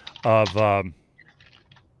of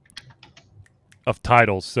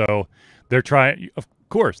titles. So they're trying. Of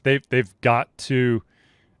course, they've got to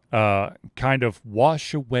kind of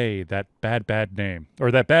wash away that bad name,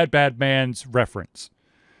 or that bad man's reference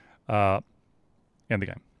in the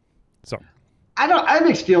game. So I have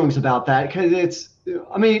mixed feelings about that because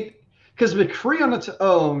because McCree on its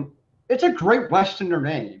own, it's a great Westerner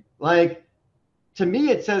name. Like, to me,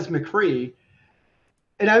 it says McCree,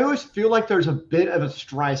 and I always feel like there's a bit of a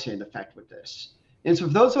Streisand effect with this. And so,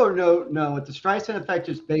 for those who don't know what the Streisand effect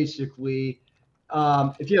is, basically,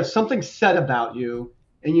 if you have something said about you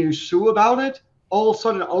and you sue about it, all of a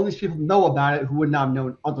sudden all these people know about it who would not have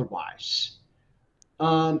known otherwise.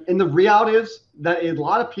 And the reality is that a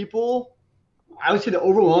lot of people, I would say the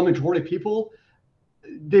overwhelming majority of people,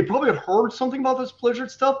 they probably heard something about this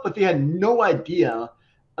Blizzard stuff, but they had no idea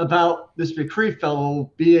about this McCree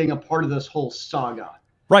fellow being a part of this whole saga.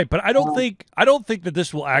 Right, but I don't think that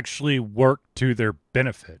this will actually work to their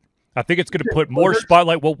benefit. I think it's going to put more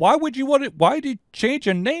spotlight. Well, why would you want it? Why did you change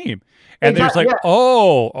a name? And then it's like,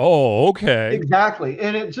 okay. Exactly.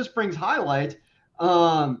 And it just brings highlight.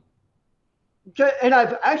 And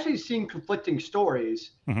I've actually seen conflicting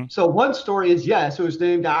stories. Mm-hmm. So one story is, yes, it was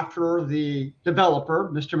named after the developer,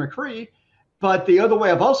 Mr. McCree. But the other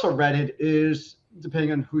way I've also read it is,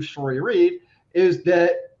 depending on whose story you read, is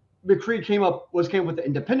that McCree came up with it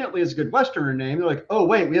independently as a good Westerner name. They're like, oh,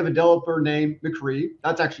 wait, we have a developer named McCree.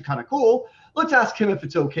 That's actually kind of cool. Let's ask him if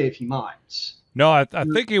it's okay if he minds. No, I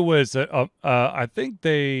think it was, I think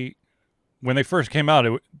when they first came out,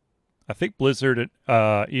 I think Blizzard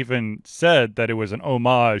even said that it was an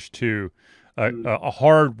homage to a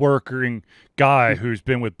hard-working guy who's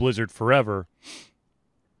been with Blizzard forever.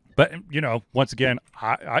 But, once again,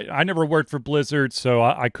 I never worked for Blizzard, so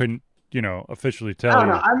I couldn't, officially tell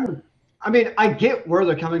you. I mean, I get where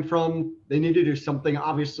they're coming from. They need to do something,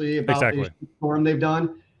 obviously, about the storm they've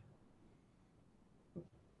done.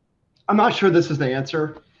 I'm not sure this is the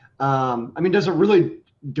answer. I mean, does it really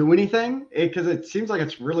do anything? Because it seems like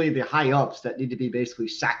it's really the high-ups that need to be basically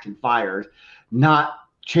sacked and fired, not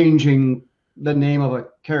changing the name of a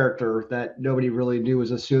character that nobody really knew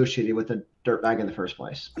was associated with a dirtbag in the first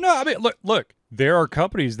place. No, I mean, look, there are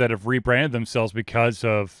companies that have rebranded themselves because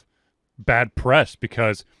of bad press,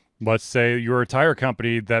 because let's say you're a tire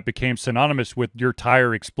company that became synonymous with your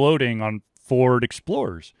tire exploding on Ford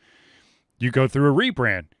Explorers. You go through a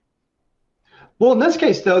rebrand. Well, in this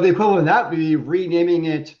case, though, the equivalent of that would be renaming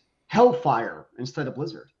it Hellfire instead of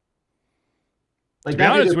Blizzard. Like, to be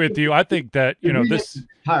honest with you, I think that, this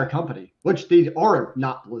entire company, which they are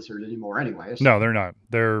not Blizzard anymore anyway. No, they're not.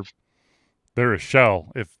 They're a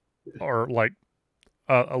shell, or like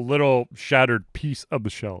a little shattered piece of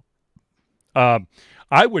the shell.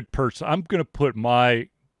 I would I'm going to put my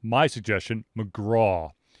suggestion,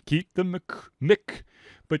 McGraw. Keep the Mick,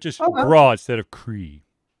 but just McGraw instead of Cree.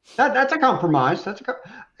 That's a compromise. Hey,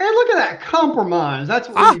 look at that compromise. That's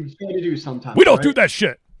what we try to do sometimes. We don't do that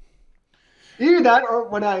shit. Either that, or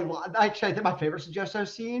when I think my favorite suggestion I've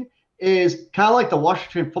seen is kind of like the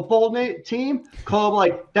Washington football team, called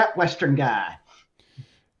like that Western guy.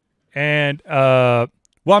 And well,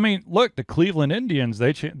 I mean, look, the Cleveland Indians,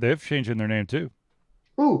 they've changed their name too.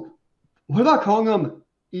 Ooh, what about calling them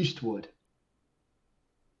Eastwood?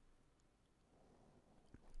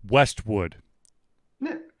 Westwood.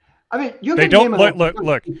 I mean, you they don't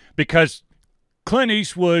look because Clint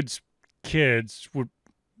Eastwood's kids would,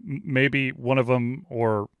 maybe one of them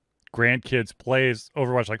or grandkids plays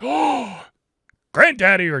Overwatch, like, oh,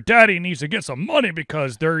 granddaddy or daddy needs to get some money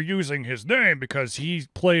because they're using his name because he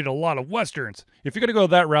played a lot of Westerns. If you're going to go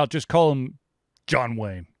that route, just call him John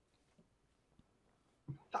Wayne.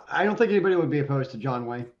 I don't think anybody would be opposed to John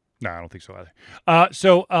Wayne. No, I don't think so either.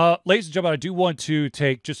 So, ladies and gentlemen, I do want to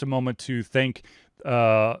take just a moment to thank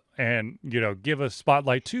and give a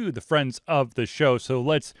spotlight to the friends of the show. So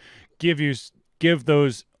let's give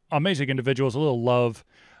those amazing individuals a little love,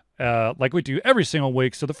 like we do every single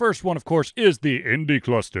week. So the first one, of course, is the Indie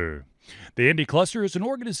Cluster. The Indie Cluster is an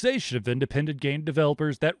organization of independent game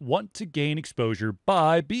developers that want to gain exposure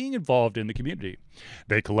by being involved in the community.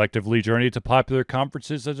 They collectively journey to popular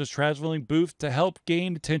conferences such as traveling booths to help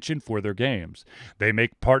gain attention for their games. They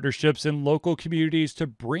make partnerships in local communities to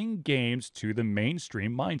bring games to the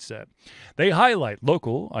mainstream mindset. They highlight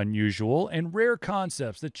local, unusual, and rare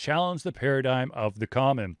concepts that challenge the paradigm of the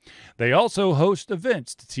common. They also host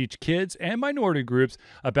events to teach kids and minority groups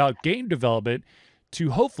about game development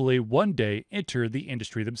to hopefully one day enter the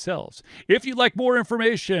industry themselves. If you'd like more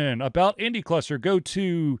information about Indie Cluster, go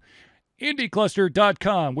to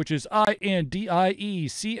indiecluster.com, which is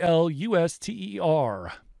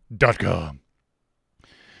INDIECLUSTER.com.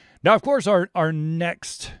 Now, of course, our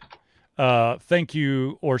next thank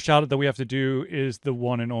you or shout out that we have to do is the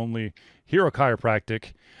one and only Hero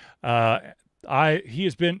Chiropractic. He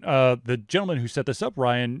has been the gentleman who set this up,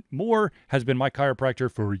 Ryan Moore, has been my chiropractor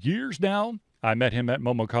for years now. I met him at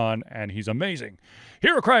MomoCon, and he's amazing.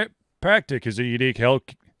 Hero Chiropractic is a unique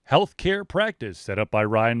healthcare practice set up by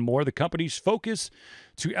Ryan Moore, the company's focus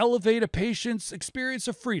to elevate a patient's experience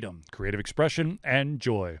of freedom, creative expression, and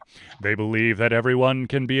joy. They believe that everyone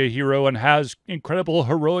can be a hero and has incredible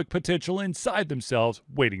heroic potential inside themselves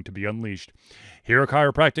waiting to be unleashed. Hero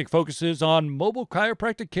Chiropractic focuses on mobile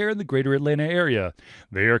chiropractic care in the greater Atlanta area.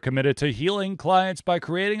 They are committed to healing clients by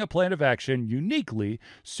creating a plan of action uniquely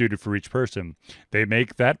suited for each person. They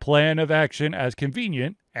make that plan of action as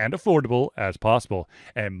convenient and affordable as possible,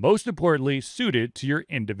 and most importantly, suited to your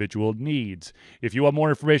individual needs. If you want more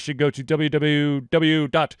information, go to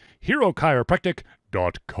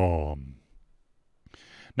www.herochiropractic.com.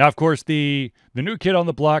 Now, of course, the new kid on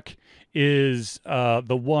the block is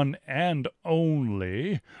the one and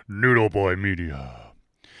only Noodle Boy Media.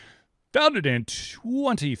 Founded in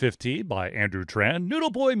 2015 by Andrew Tran, Noodle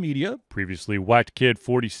Boy Media, previously Whacked Kid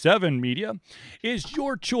 47 Media, is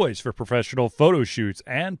your choice for professional photo shoots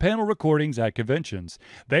and panel recordings at conventions.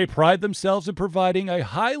 They pride themselves in providing a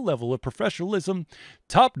high level of professionalism,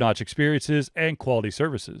 top-notch experiences, and quality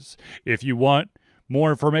services. If you want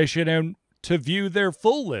more information and to view their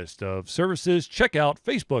full list of services, check out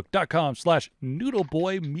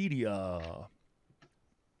facebook.com/noodleboymedia.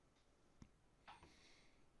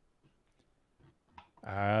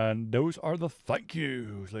 And those are the thank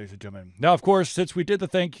yous, ladies and gentlemen. Now, of course, since we did the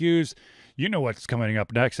thank yous, you know what's coming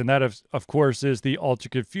up next, and that, of course, is the Ultra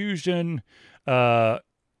Confusion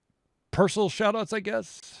personal shout-outs, I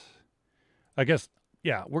guess.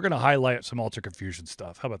 Yeah, we're going to highlight some Ultra Confusion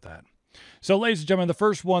stuff. How about that? So, ladies and gentlemen, the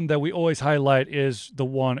first one that we always highlight is the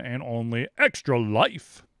one and only Extra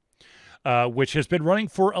Life, which has been running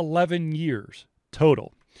for 11 years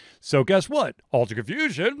total. So guess what? Ultra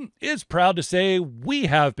Confusion is proud to say we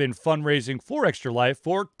have been fundraising for Extra Life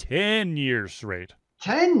for 10 years straight.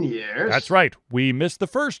 10 years? That's right. We missed the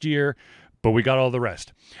first year, but we got all the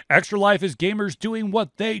rest. Extra Life is gamers doing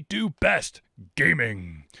what they do best,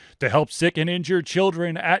 gaming, to help sick and injured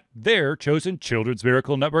children at their chosen Children's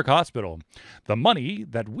Miracle Network hospital. The money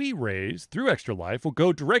that we raise through Extra Life will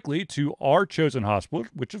go directly to our chosen hospital,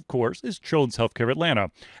 which of course is Children's Healthcare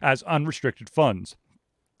Atlanta, as unrestricted funds.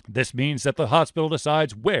 This means that the hospital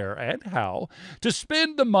decides where and how to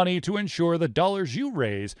spend the money to ensure the dollars you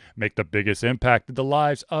raise make the biggest impact in the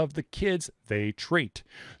lives of the kids they treat.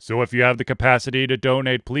 So if you have the capacity to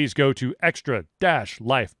donate, please go to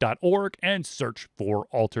extra-life.org and search for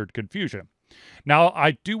Altered Confusion. Now,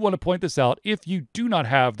 I do want to point this out. If you do not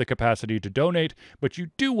have the capacity to donate, but you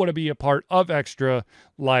do want to be a part of Extra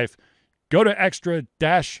Life, go to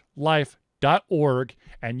extra-life.org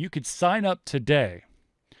and you can sign up today.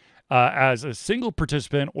 As a single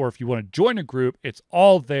participant, or if you want to join a group, it's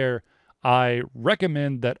all there. I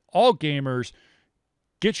recommend that all gamers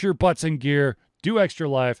get your butts in gear, do Extra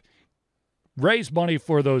Life, raise money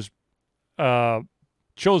for those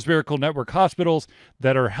Children's Miracle Network hospitals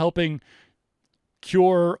that are helping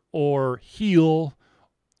cure or heal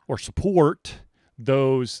or support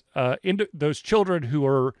those children who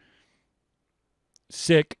are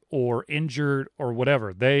sick or injured or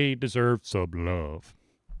whatever. They deserve some love.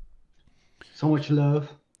 So much love.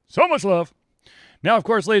 So much love. Now, of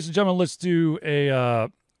course, ladies and gentlemen, let's do a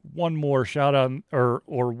one more shout out or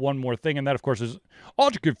one more thing, and that, of course, is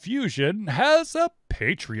Ultra Confusion has a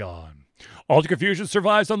Patreon. Ultra Confusion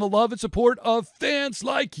survives on the love and support of fans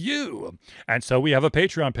like you, and so we have a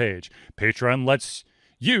Patreon page. Patreon lets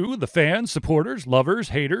you, the fans, supporters, lovers,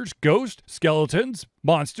 haters, ghosts, skeletons,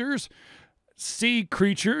 monsters, sea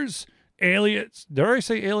creatures, aliens. Did I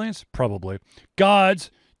say aliens? Probably.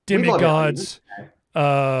 Gods, demigods,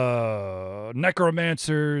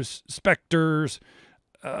 necromancers, specters,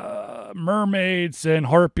 mermaids and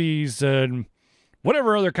harpies and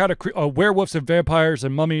whatever other kind of werewolves and vampires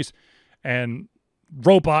and mummies and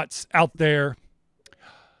robots out there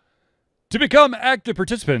to become active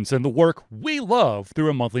participants in the work we love through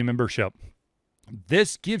a monthly membership.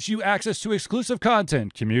 This gives you access to exclusive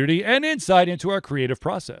content, community, and insight into our creative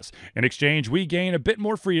process. In exchange, we gain a bit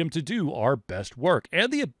more freedom to do our best work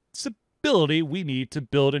and the ability we need to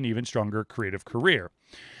build an even stronger creative career.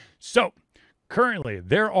 So, currently,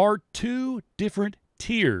 there are two different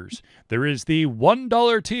tiers. There is the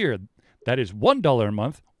 $1 tier. That is $1 a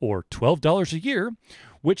month or $12 a year,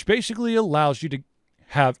 which basically allows you to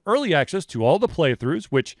have early access to all the playthroughs,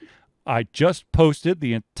 which I just posted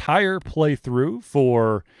the entire playthrough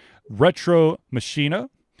for Retro Machina.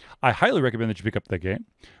 I highly recommend that you pick up that game,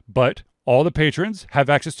 but all the patrons have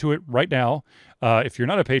access to it right now. If you're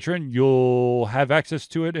not a patron, you'll have access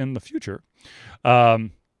to it in the future.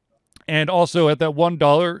 And also at that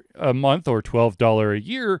 $1 a month or $12 a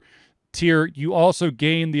year tier, you also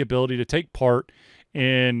gain the ability to take part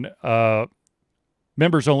in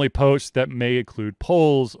members-only posts that may include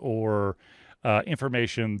polls or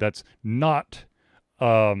information that's not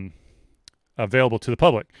available to the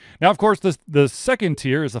public. Now, of course, the second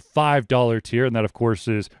tier is a $5 tier, and that, of course,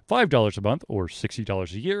 is $5 a month or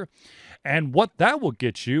 $60 a year. And what that will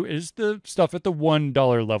get you is the stuff at the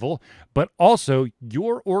 $1 level, but also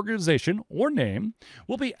your organization or name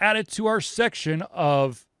will be added to our section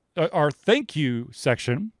of our thank you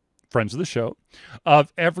section friends of the show,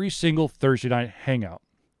 of every single Thursday night hangout.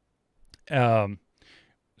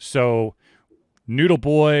 So Noodle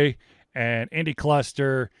Boy and Indie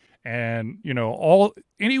Cluster and,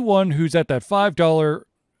 anyone who's at that $5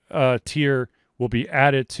 tier will be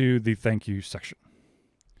added to the thank you section.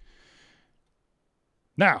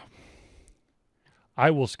 Now,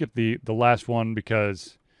 I will skip the last one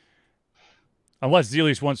because unless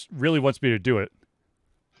Zelius really wants me to do it.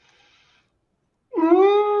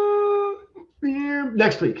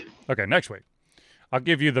 Next week. Okay, next week. I'll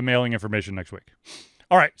give you the mailing information next week.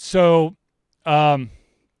 All right, so now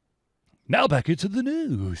back into the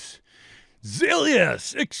news.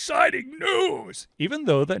 Zelius, exciting news! Even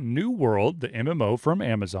though that New World, the MMO from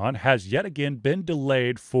Amazon, has yet again been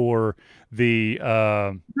delayed for the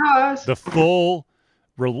full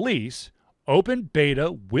release, open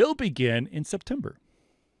beta will begin in September.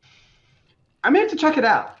 I may have to check it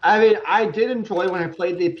out. I mean, I did enjoy when I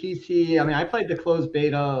played the PC. I mean, I played the closed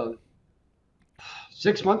beta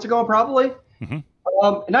 6 months ago, probably. Mm-hmm.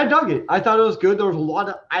 And I dug it. I thought it was good. There was a lot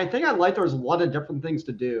of, I think I liked there was a lot of different things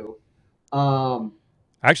to do.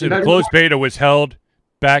 Actually, the closed beta was held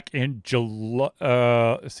back in July.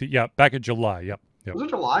 Back in July. Yep. Was it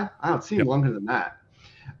July? I don't see longer than that.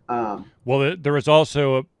 Well, there was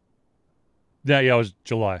also it was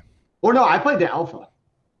July. Well, no, I played the alpha,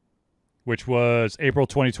 which was April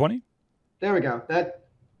 2020. There we go.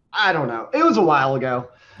 I don't know. It was a while ago.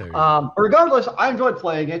 Regardless, I enjoyed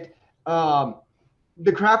playing it.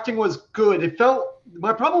 The crafting was good. It felt,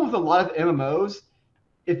 my problem with a lot of MMOs,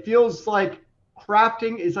 it feels like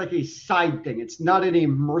crafting is like a side thing. It's not an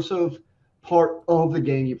immersive part of the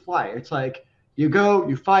game you play. It's like you go,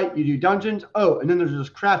 you fight, you do dungeons. Oh, and then there's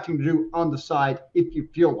just crafting to do on the side if you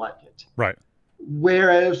feel like it. Right.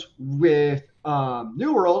 Whereas with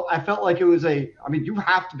New World, I felt like it was you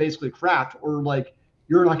have to basically craft or like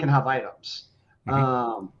you're not going to have items.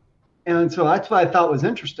 Mm-hmm. And so that's what I thought was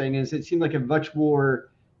interesting is it seemed like a much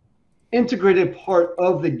more integrated part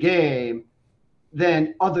of the game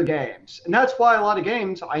than other games. And that's why a lot of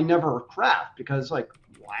games I never craft because like,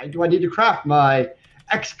 why do I need to craft my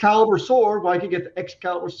Excalibur sword? Well, I could get the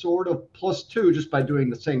Excalibur sword of +2 just by doing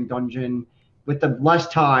the same dungeon with the less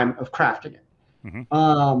time of crafting it.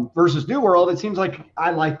 Mm-hmm. Versus New World, it seems like I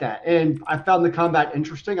like that. And I found the combat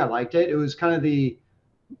interesting. I liked it. It was kind of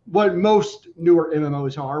what most newer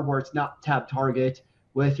MMOs are, where it's not tab target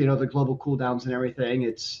with, the global cooldowns and everything.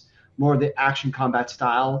 It's more the action combat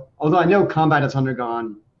style. Although I know combat has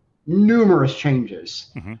undergone numerous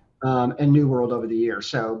changes in New World over the years.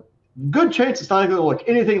 So good chance it's not going to look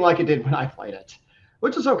anything like it did when I played it,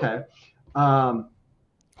 which is okay.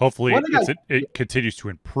 Hopefully it continues to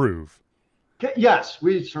improve. Yes,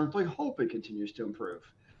 we certainly hope it continues to improve.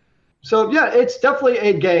 So yeah, it's definitely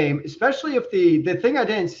a game, especially if the thing I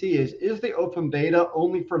didn't see is the open beta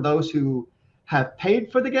only for those who have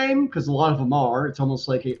paid for the game? Because a lot of them are. It's almost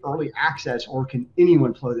like a early access, or can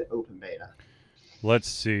anyone play the open beta? Let's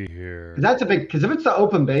see here. That's because if it's the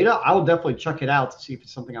open beta, I'll definitely check it out to see if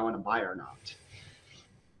it's something I want to buy or not.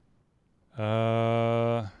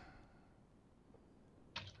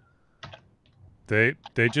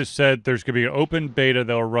 They just said there's going to be an open beta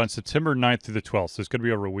that will run September 9th through the 12th. So it's going to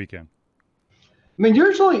be over a weekend. I mean,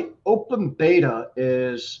 usually open beta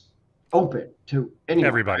is open to anyone.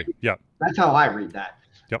 Everybody. Right? Yeah. That's how I read that.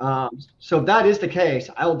 Yep. So if that is the case,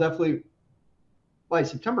 I will definitely. Wait,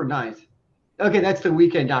 September 9th. Okay, that's the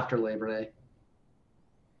weekend after Labor Day.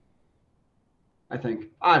 I think.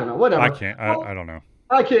 I don't know. Whatever. I can't. I don't know.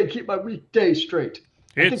 I can't keep my weekdays straight.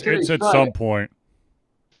 It's at some point.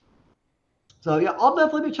 So yeah, I'll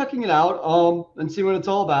definitely be checking it out and see what it's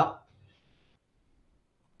all about.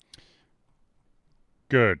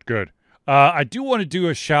 Good. I do want to do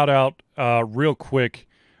a shout out real quick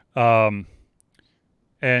and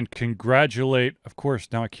congratulate. Of course,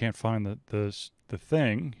 now I can't find the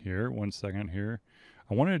thing here. 1 second here.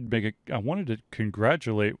 I wanted to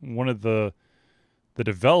congratulate one of the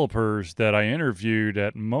developers that I interviewed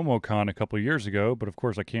at MomoCon a couple of years ago, but of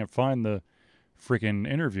course I can't find the freaking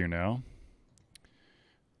interview now,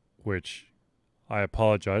 which I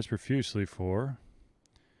apologize profusely for.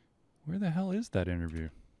 Where the hell is that interview?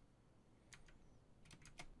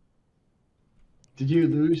 Did you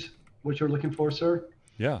lose what you're looking for, sir?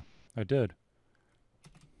 Yeah, I did.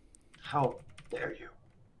 How dare you?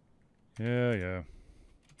 Yeah.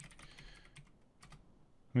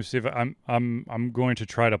 Let me see if I'm going to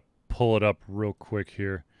try to pull it up real quick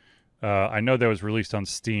here. I know that was released on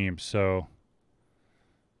Steam, so.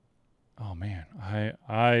 Oh man,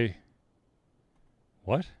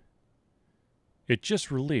 what? It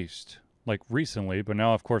just released like recently, but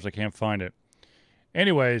now of course I can't find it.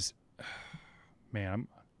 Anyways, man,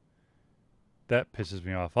 that pisses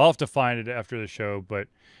me off. I'll have to find it after the show, but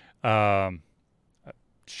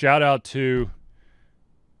shout out to,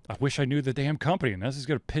 I wish I knew the damn company, and this is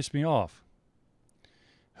going to piss me off.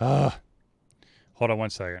 Hold on one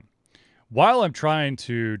second. While I'm trying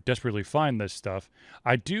to desperately find this stuff,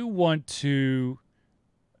 I do want to,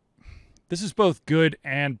 this is both good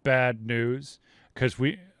and bad news, because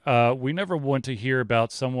we never want to hear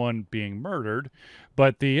about someone being murdered,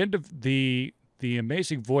 but the end of the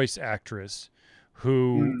amazing voice actress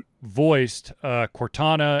who voiced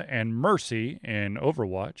Cortana and Mercy in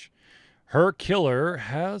Overwatch, her killer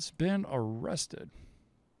has been arrested,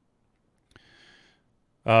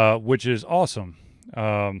 which is awesome.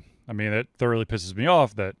 I mean, it thoroughly pisses me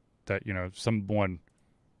off that someone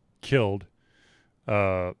killed.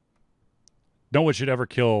 No one should ever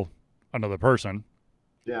kill another person.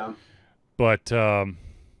 Yeah. But it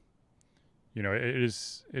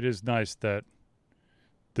is nice that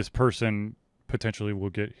this person potentially will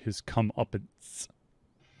get his comeuppance.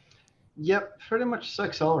 Yep, pretty much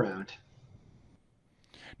sucks all around.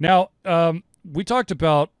 Now, we talked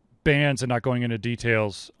about bans and not going into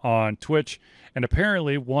details on Twitch, and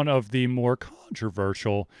apparently one of the more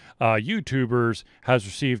controversial YouTubers has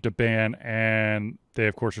received a ban, and they,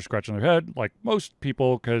 of course, are scratching their head, like most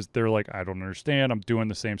people, because they're like, I don't understand. I'm doing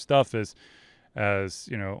the same stuff as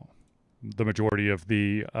the majority of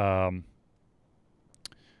the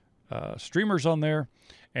streamers on there.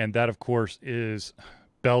 And that, of course, is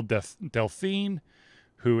Belle Delphine,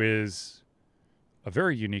 who is a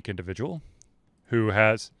very unique individual who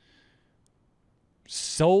has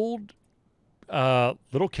sold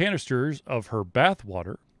little canisters of her bath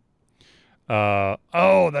water.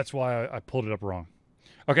 That's why I pulled it up wrong.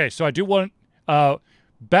 Okay, so I do want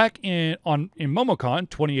back in MomoCon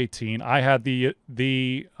 2018, I had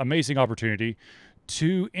the amazing opportunity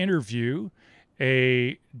to interview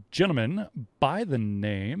a gentleman by the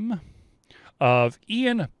name of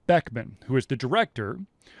Ian Beckman, who is the director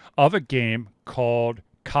of a game called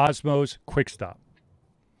Cosmos Quickstop.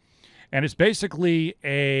 And it's basically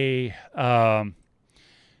it's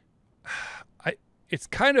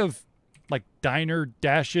kind of like Diner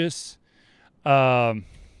Dashes. I'll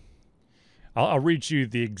read you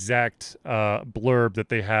the exact blurb that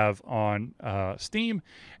they have on Steam.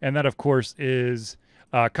 And that, of course, is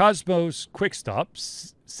Cosmos Quickstop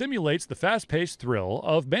simulates the fast-paced thrill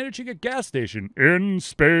of managing a gas station in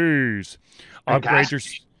space.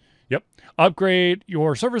 Upgrade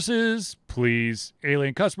your services, please,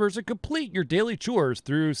 alien customers, and complete your daily chores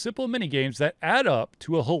through simple minigames that add up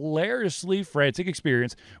to a hilariously frantic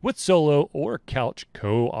experience with solo or couch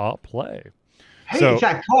co-op play. Hey, so, if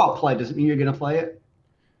that co-op play doesn't mean you're going to play it.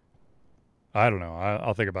 I don't know.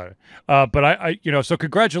 I'll think about it. But so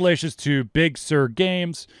congratulations to Big Sur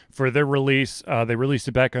Games for their release. They released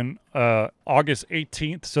it back on August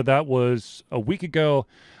 18th, so that was a week ago.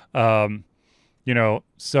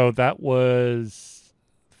 So that was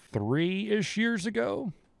 3-ish years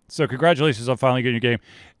ago. So congratulations on finally getting your game.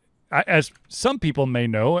 As some people may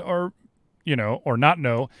know, or not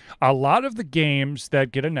know, a lot of the games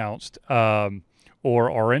that get announced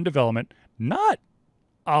or are in development, not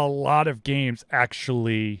a lot of games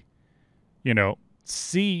actually, get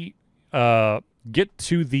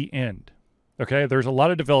to the end. Okay, there's a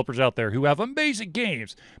lot of developers out there who have amazing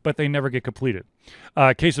games, but they never get completed.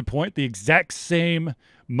 Case in point, the exact same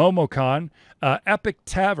MomoCon, Epic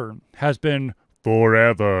Tavern has been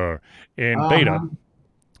forever in beta,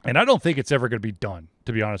 and I don't think it's ever going to be done.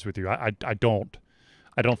 To be honest with you, I don't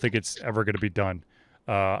think it's ever going to be done.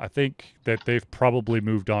 I think that they've probably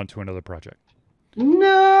moved on to another project.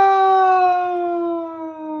 No.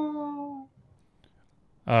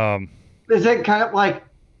 Is it kind of like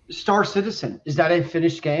Star Citizen? Is that a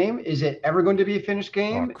finished game? Is it ever going to be a finished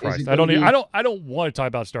game? Oh, Christ. I don't want to talk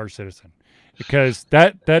about Star Citizen because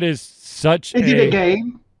that is such Is it a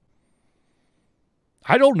game?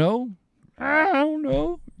 I don't know.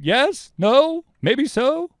 Yes, no, maybe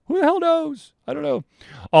so. Who the hell knows? I don't know.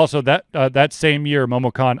 Also, that same year,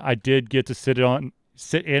 MomoCon, I did get to sit in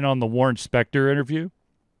on the Warren Spector interview,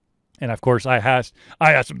 and of course, I asked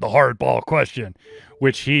him the hardball question,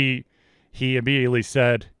 which he immediately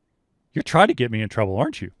said, "You're trying to get me in trouble,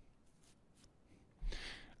 aren't you?"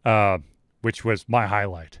 Which was my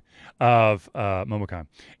highlight of MomoCon.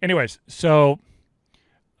 Anyways, so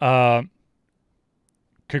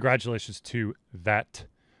congratulations to that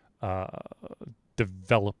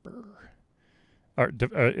developer or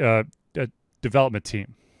development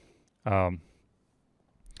team.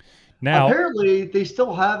 Now, apparently, they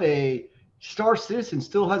still have Star Citizen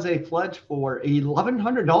still has a pledge for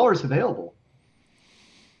 $1,100 available.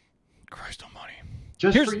 Christ almighty.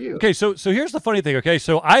 just for you. Okay, so here's the funny thing. Okay,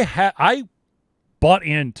 so I bought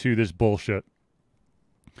into this bullshit.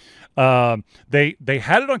 They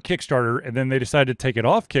had it on Kickstarter, and then they decided to take it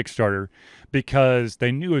off Kickstarter because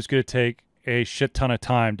they knew it was going to take a shit ton of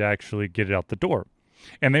time to actually get it out the door.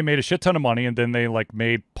 And they made a shit ton of money, and then they like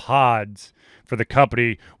made pods for the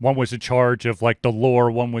company. One was in charge of like the lore,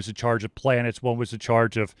 one was in charge of planets, one was in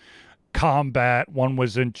charge of combat, one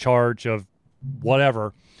was in charge of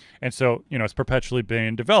whatever. And so, you know, it's perpetually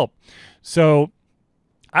being developed. So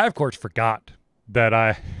I, of course, forgot that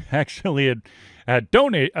I actually had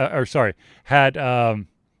pledged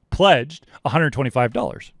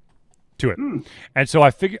 $125 to it. And so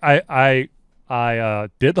I figured I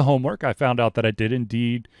did the homework. I found out that I did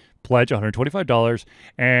indeed pledge $125,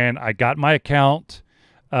 and I got my account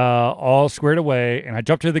all squared away, and I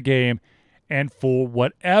jumped into the game. And for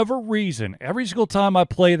whatever reason, every single time I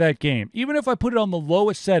play that game, even if I put it on the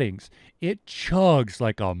lowest settings, it chugs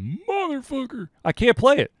like a motherfucker. I can't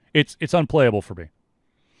play it. It's unplayable for me.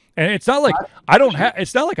 And it's not like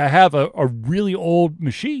it's not like I have a really old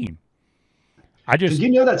machine. Did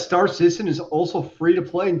you know that Star Citizen is also free to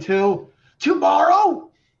play until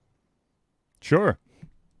tomorrow? Sure.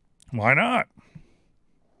 Why not?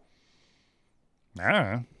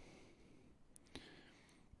 Yeah.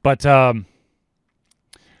 But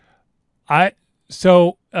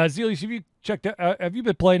Zelius, have you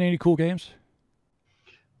been playing any cool games?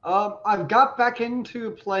 I've got back into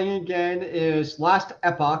playing again is Last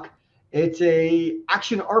Epoch. It's a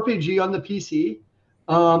action RPG on the PC.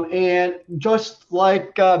 And just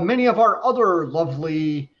like many of our other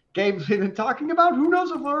lovely games we've been talking about, who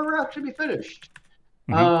knows if we'll ever actually be finished.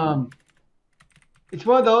 Mm-hmm. It's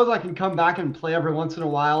one of those I can come back and play every once in a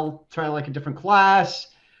while, try like a different class.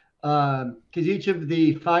 Because each of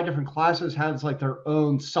the 5 different classes has like their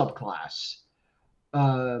own subclass.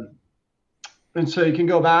 And so you can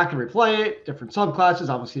go back and replay it. Different subclasses,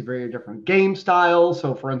 obviously very different game styles.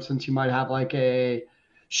 So for instance, you might have like a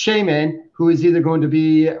shaman who is either going to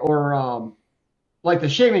be, or like the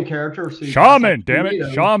shaman character. So shaman, damn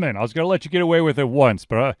it, shaman. I was going to let you get away with it once,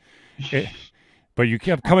 but you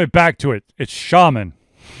kept coming back to it. It's shaman.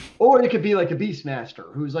 Or it could be like a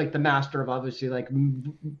beastmaster, who's like the master of obviously like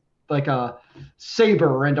a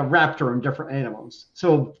saber and a raptor and different animals.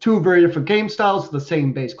 So 2 very different game styles, the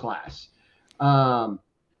same base class. So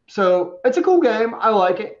it's a cool game. I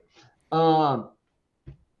like it. But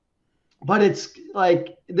it's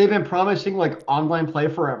like they've been promising like online play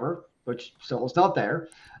forever, which still is not there.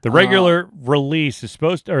 The regular release is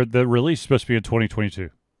supposed to be in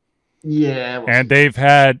 2022. Yeah. And they've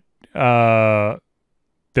had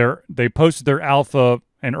they posted their alpha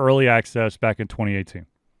and early access back in 2018.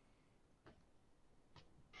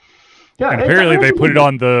 Yeah, and apparently they put it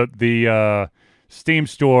on the Steam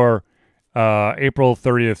store April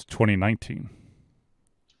 30th, 2019.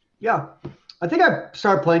 Yeah. I think I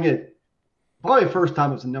started playing it probably the first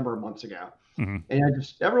time was a number of months ago. Mm-hmm. And I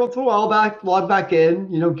just every once in a while log back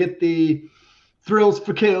in, get the thrills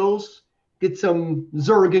for kills, get some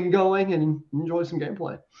Zergan going, and enjoy some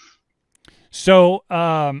gameplay. So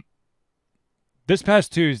this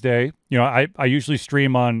past Tuesday, I usually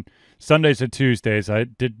stream on Sundays and Tuesdays. I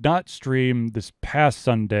did not stream this past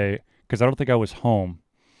Sunday because I don't think I was home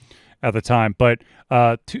at the time. But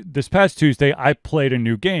this past Tuesday, I played a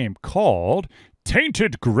new game called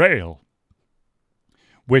Tainted Grail,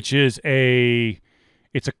 which is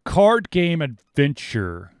it's a card game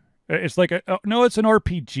adventure. It's like it's an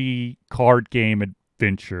RPG card game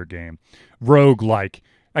adventure game, roguelike.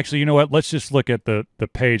 Actually, you know what? Let's just look at the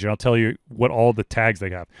page, and I'll tell you what all the tags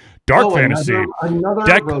they have. Dark fantasy, another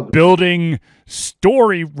deck building,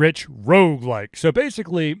 story-rich roguelike. So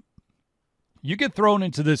basically, you get thrown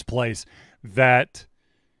into this place that's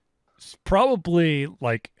probably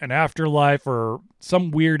like an afterlife or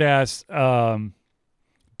some weird-ass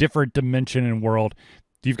different dimension and world.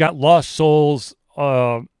 You've got lost souls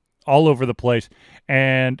all over the place,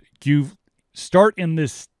 and you start in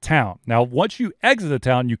this town. Now, once you exit the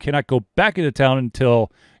town, you cannot go back into town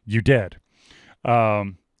until you're dead.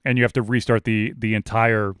 And you have to restart the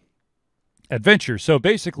entire adventure. So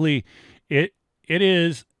basically, it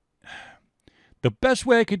is the best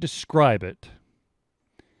way I could describe it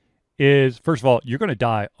is, first of all, you're going to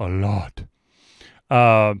die a lot.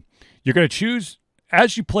 You're going to choose,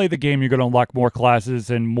 as you play the game, you're going to unlock more classes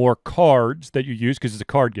and more cards that you use because it's a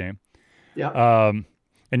card game. Yeah.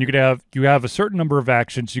 And you have a certain number of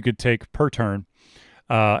actions you could take per turn.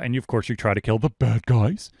 And of course, you try to kill the bad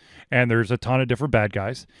guys. And there's a ton of different bad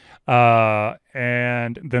guys.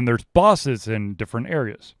 And then there's bosses in different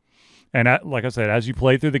areas. And like I said, as you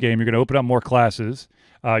play through the game, you're going to open up more classes.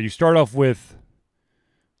 You start off with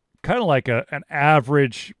kind of like an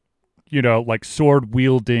average, like sword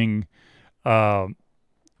wielding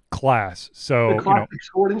class. So The classic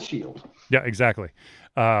sword and shield. yeah, exactly.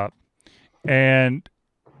 And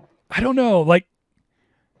I don't know, like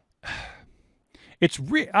it's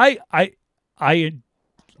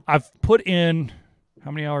I've put in,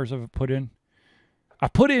 how many hours have I put in?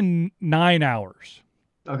 I've put in 9 hours.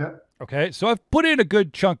 Okay. So I've put in a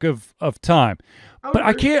good chunk of time, but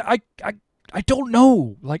I can't, I don't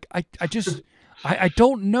know. Like, I just, I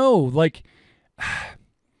don't know. Like,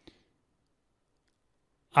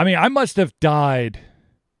 I mean, I must have died,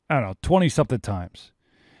 I don't know, 20 something times.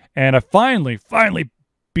 And I finally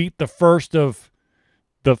beat the first of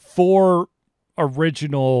the 4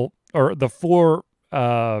 original, or the 4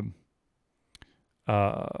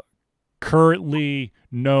 currently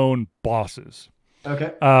known bosses.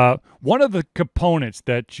 Okay. One of the components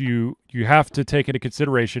that you have to take into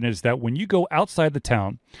consideration is that when you go outside the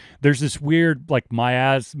town, there's this weird, like,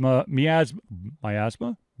 miasma,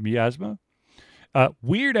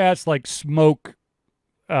 weird ass, like, smoke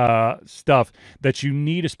stuff that you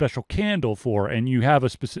need a special candle for, and you have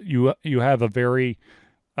you have a very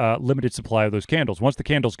limited supply of those candles. Once the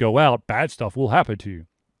candles go out, bad stuff will happen to you.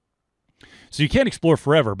 So you can't explore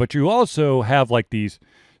forever, but you also have, like, these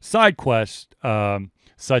side quests,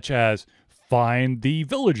 such as find the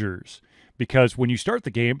villagers, because when you start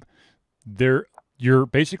the game, you're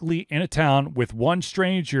basically in a town with one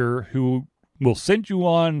stranger who will send you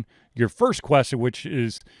on your first quest, which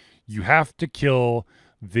is you have to kill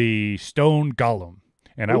the stone golem.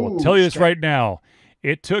 And I will tell you this right now,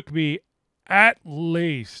 it took me at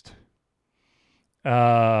least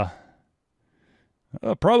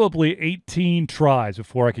probably 18 tries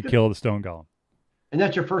before I could kill the stone golem. And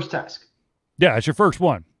that's your first task? Yeah, it's your first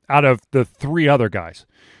one out of the 3 other guys.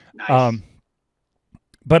 Nice.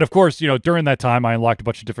 But of course, during that time, I unlocked a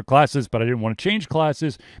bunch of different classes, but I didn't want to change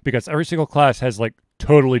classes because every single class has, like,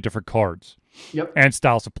 totally different cards. Yep. And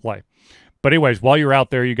styles of play. But anyways, while you're out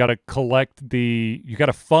there, you got to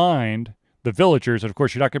find the villagers. And of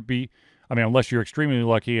course, you're not going to be, I mean, unless you're extremely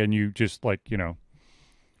lucky and you just, like,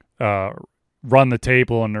 run the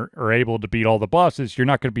table and are able to beat all the bosses, you're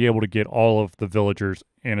not going to be able to get all of the villagers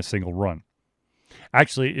in a single run.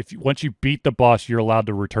 Actually, once you beat the boss, you're allowed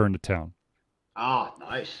to return to town. Ah,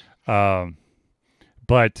 nice.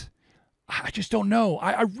 But I just don't know.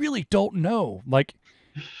 I really don't know. Like,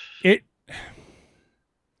 it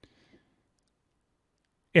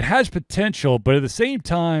has potential, but at the same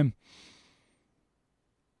time,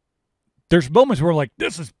 there's moments where I'm like,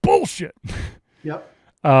 this is bullshit. Yep.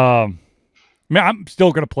 I mean, I'm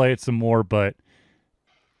still going to play it some more, but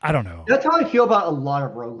I don't know. That's how I feel about a lot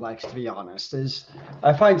of roguelikes, to be honest, is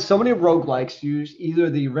I find so many roguelikes use either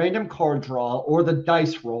the random card draw or the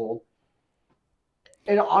dice roll.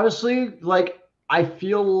 And honestly, like, I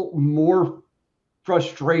feel more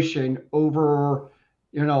frustration over,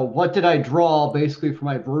 what did I draw basically for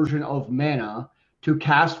my version of mana to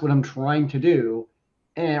cast what I'm trying to do.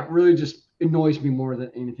 And it really just annoys me more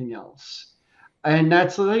than anything else. And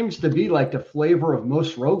that seems to be like the flavor of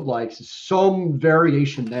most roguelikes, is some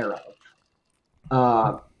variation thereof.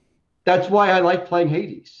 That's why I like playing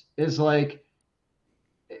Hades. Is like,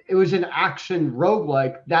 it was an action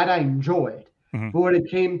roguelike that I enjoyed. Mm-hmm. But when it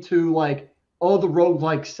came to, like, all the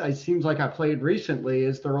roguelikes it seems like I played recently,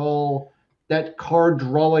 is they're all that card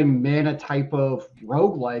drawing mana type of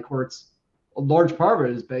roguelike where it's a large part of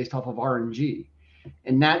it is based off of RNG.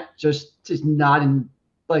 And that just is not in,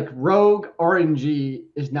 like, rogue RNG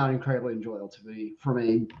is not incredibly enjoyable to me from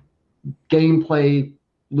a gameplay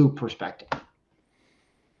loop perspective.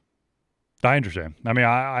 I understand. I mean,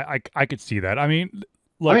 I could see that. I mean,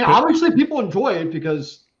 look, obviously people enjoy it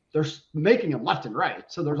because they're making them left and right.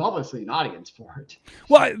 So there's obviously an audience for it.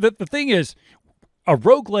 Well, the thing is, a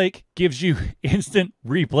roguelike gives you instant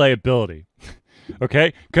replayability.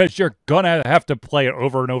 Okay? Because you're going to have to play it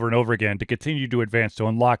over and over and over again to continue to advance, to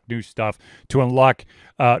unlock new stuff, to unlock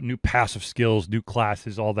new passive skills, new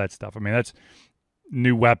classes, all that stuff. I mean, that's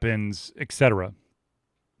new weapons, etc.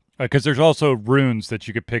 Because there's also runes that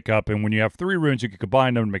you could pick up, and when you have 3 runes, you can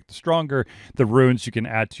combine them and make them stronger. The runes you can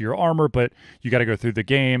add to your armor, but you got to go through the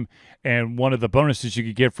game. And one of the bonuses you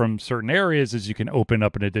could get from certain areas is you can open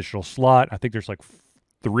up an additional slot. I think there's like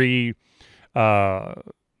 3...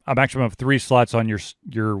 a maximum of 3 slots on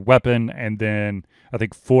your weapon, and then I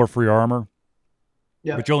think 4 for your armor.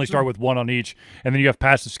 Yeah. But you only start with 1 on each, and then you have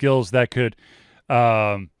passive skills that could,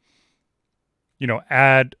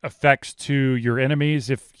 add effects to your enemies.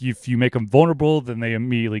 If you make them vulnerable, then they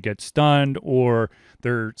immediately get stunned, or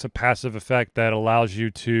there's a passive effect that allows you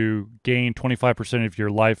to gain 25% of your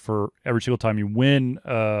life for every single time you win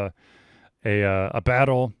a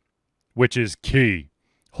battle, which is key.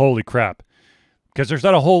 Holy crap. Because there's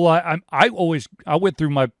not a whole lot. I went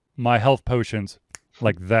through my health potions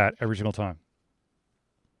like that every single time.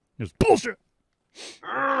 It's bullshit.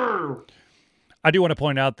 I do want to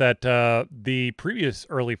point out that the previous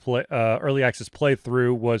early access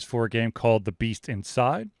playthrough was for a game called The Beast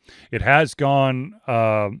Inside. It has gone.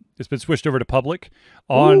 It's been switched over to public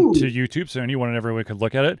onto YouTube, so anyone and everyone could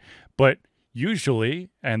look at it. But usually,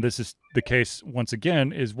 and this is the case once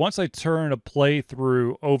again, is once I turn a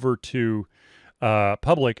playthrough over to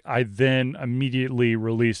public, I then immediately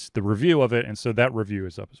release the review of it, and so that review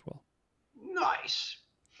is up as well. Nice.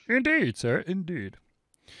 Indeed, sir. Indeed.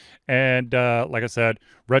 And like I said,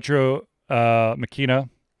 Retro Machina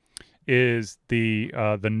is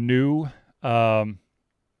the new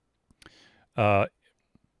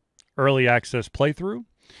early access playthrough.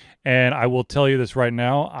 And I will tell you this right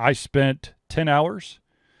now. I spent 10 hours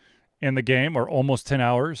in the game, or almost 10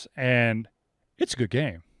 hours, and it's a good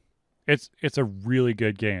game. It's a really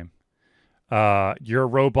good game. You're a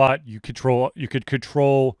robot. You could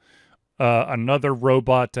control another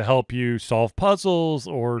robot to help you solve puzzles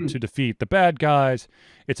or to defeat the bad guys.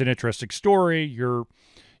 It's an interesting story. You're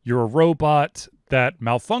a robot that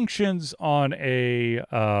malfunctions on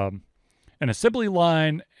an assembly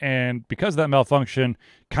line, and because of that malfunction,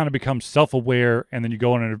 kind of becomes self-aware, and then you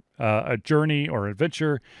go on a journey or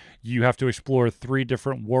adventure. You have to explore 3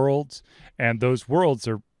 different worlds, and those worlds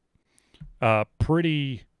are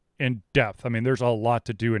pretty in depth. I mean, there's a lot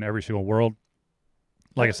to do in every single world.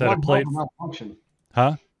 Like I said, I played. Malfunction.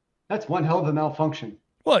 Huh? That's one hell of a malfunction.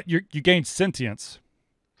 Well, you gain sentience.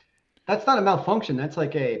 That's not a malfunction. That's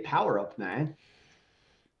like a power-up, man.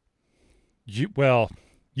 You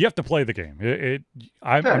have to play the game.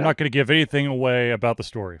 I'm not going to give anything away about the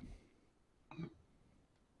story,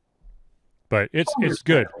 but it's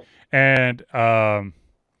good. And some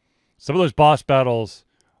of those boss battles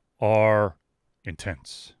are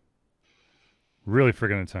intense, really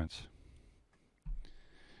freaking intense.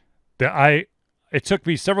 It took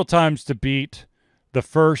me several times to beat the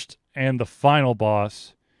first and the final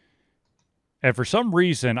boss, and for some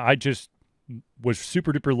reason, I just was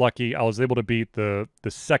super duper lucky. I was able to beat the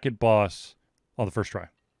second boss on the first try.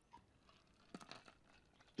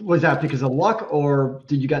 Was that because of luck, or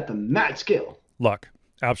did you get the mad skill? Luck,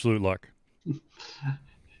 absolute luck.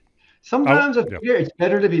 Sometimes I figure it's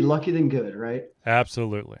better to be lucky than good, right?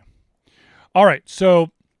 Absolutely. All right, so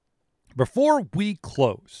before we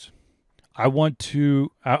close, I want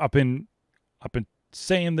to. I've been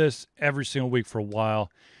saying this every single week for a while,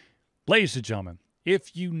 ladies and gentlemen.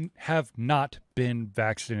 If you have not been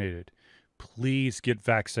vaccinated, please get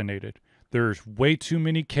vaccinated. There's way too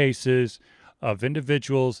many cases of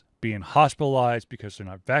individuals being hospitalized because they're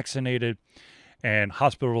not vaccinated, and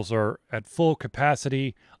hospitals are at full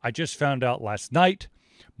capacity. I just found out last night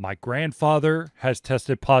my grandfather has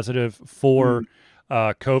tested positive for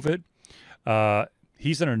COVID.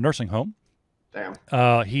 He's in a nursing home.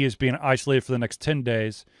 Damn. He is being isolated for the next 10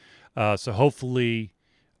 days. So hopefully,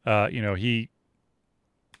 he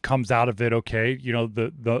comes out of it okay.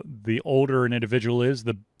 The older an individual is,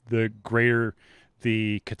 the greater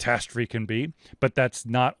the catastrophe can be. But that's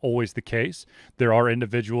not always the case. There are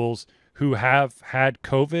individuals who have had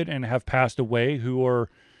COVID and have passed away who are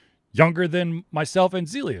younger than myself and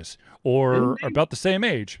Zelius, or about the same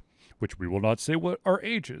age, which we will not say what our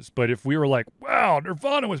age is. But if we were like, wow,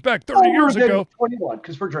 Nirvana was back 30 years ago. 21,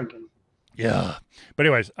 because we're drinking. Yeah. But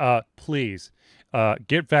anyways, please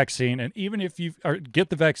get vaccine. And even if you get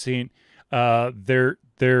the vaccine,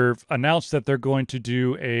 they've announced that they're going to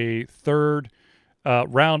do a third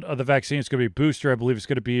round of the vaccine. It's going to be a booster. I believe it's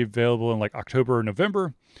going to be available in like October or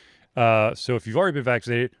November. So if you've already been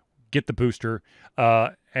vaccinated, get the booster.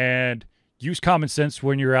 And use common sense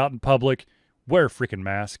when you're out in public. Wear a freaking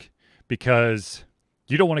mask, because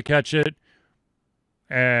you don't want to catch it.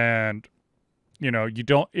 And, you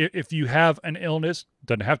don't, if you have an illness,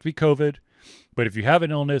 doesn't have to be COVID, but if you have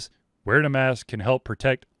an illness, wearing a mask can help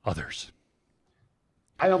protect others.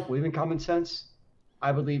 I don't believe in common sense.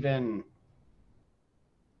 I believe in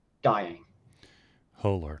dying.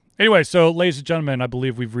 Oh, Lord. Anyway, so, ladies and gentlemen, I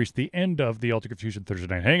believe we've reached the end of the Ultra Confusion Thursday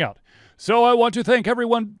Night Hangout. So I want to thank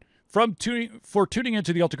everyone for tuning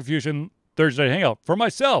into the Ultra Confusion Thursday Night Hangout. For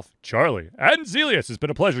myself, Charlie, and Zelius, it's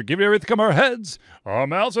been a pleasure giving everything from our heads, our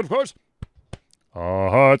mouths, and of course, our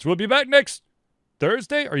hearts. We'll be back next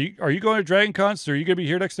Thursday. Are you going to Dragon Con? So are you going to be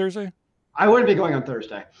here next Thursday? I wouldn't be going on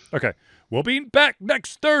Thursday. Okay. We'll be back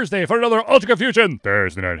next Thursday for another Ultra Confusion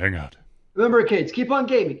Thursday Night Hangout. Remember, kids, keep on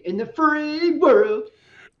gaming in the free world.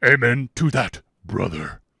 Amen to that,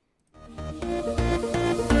 brother.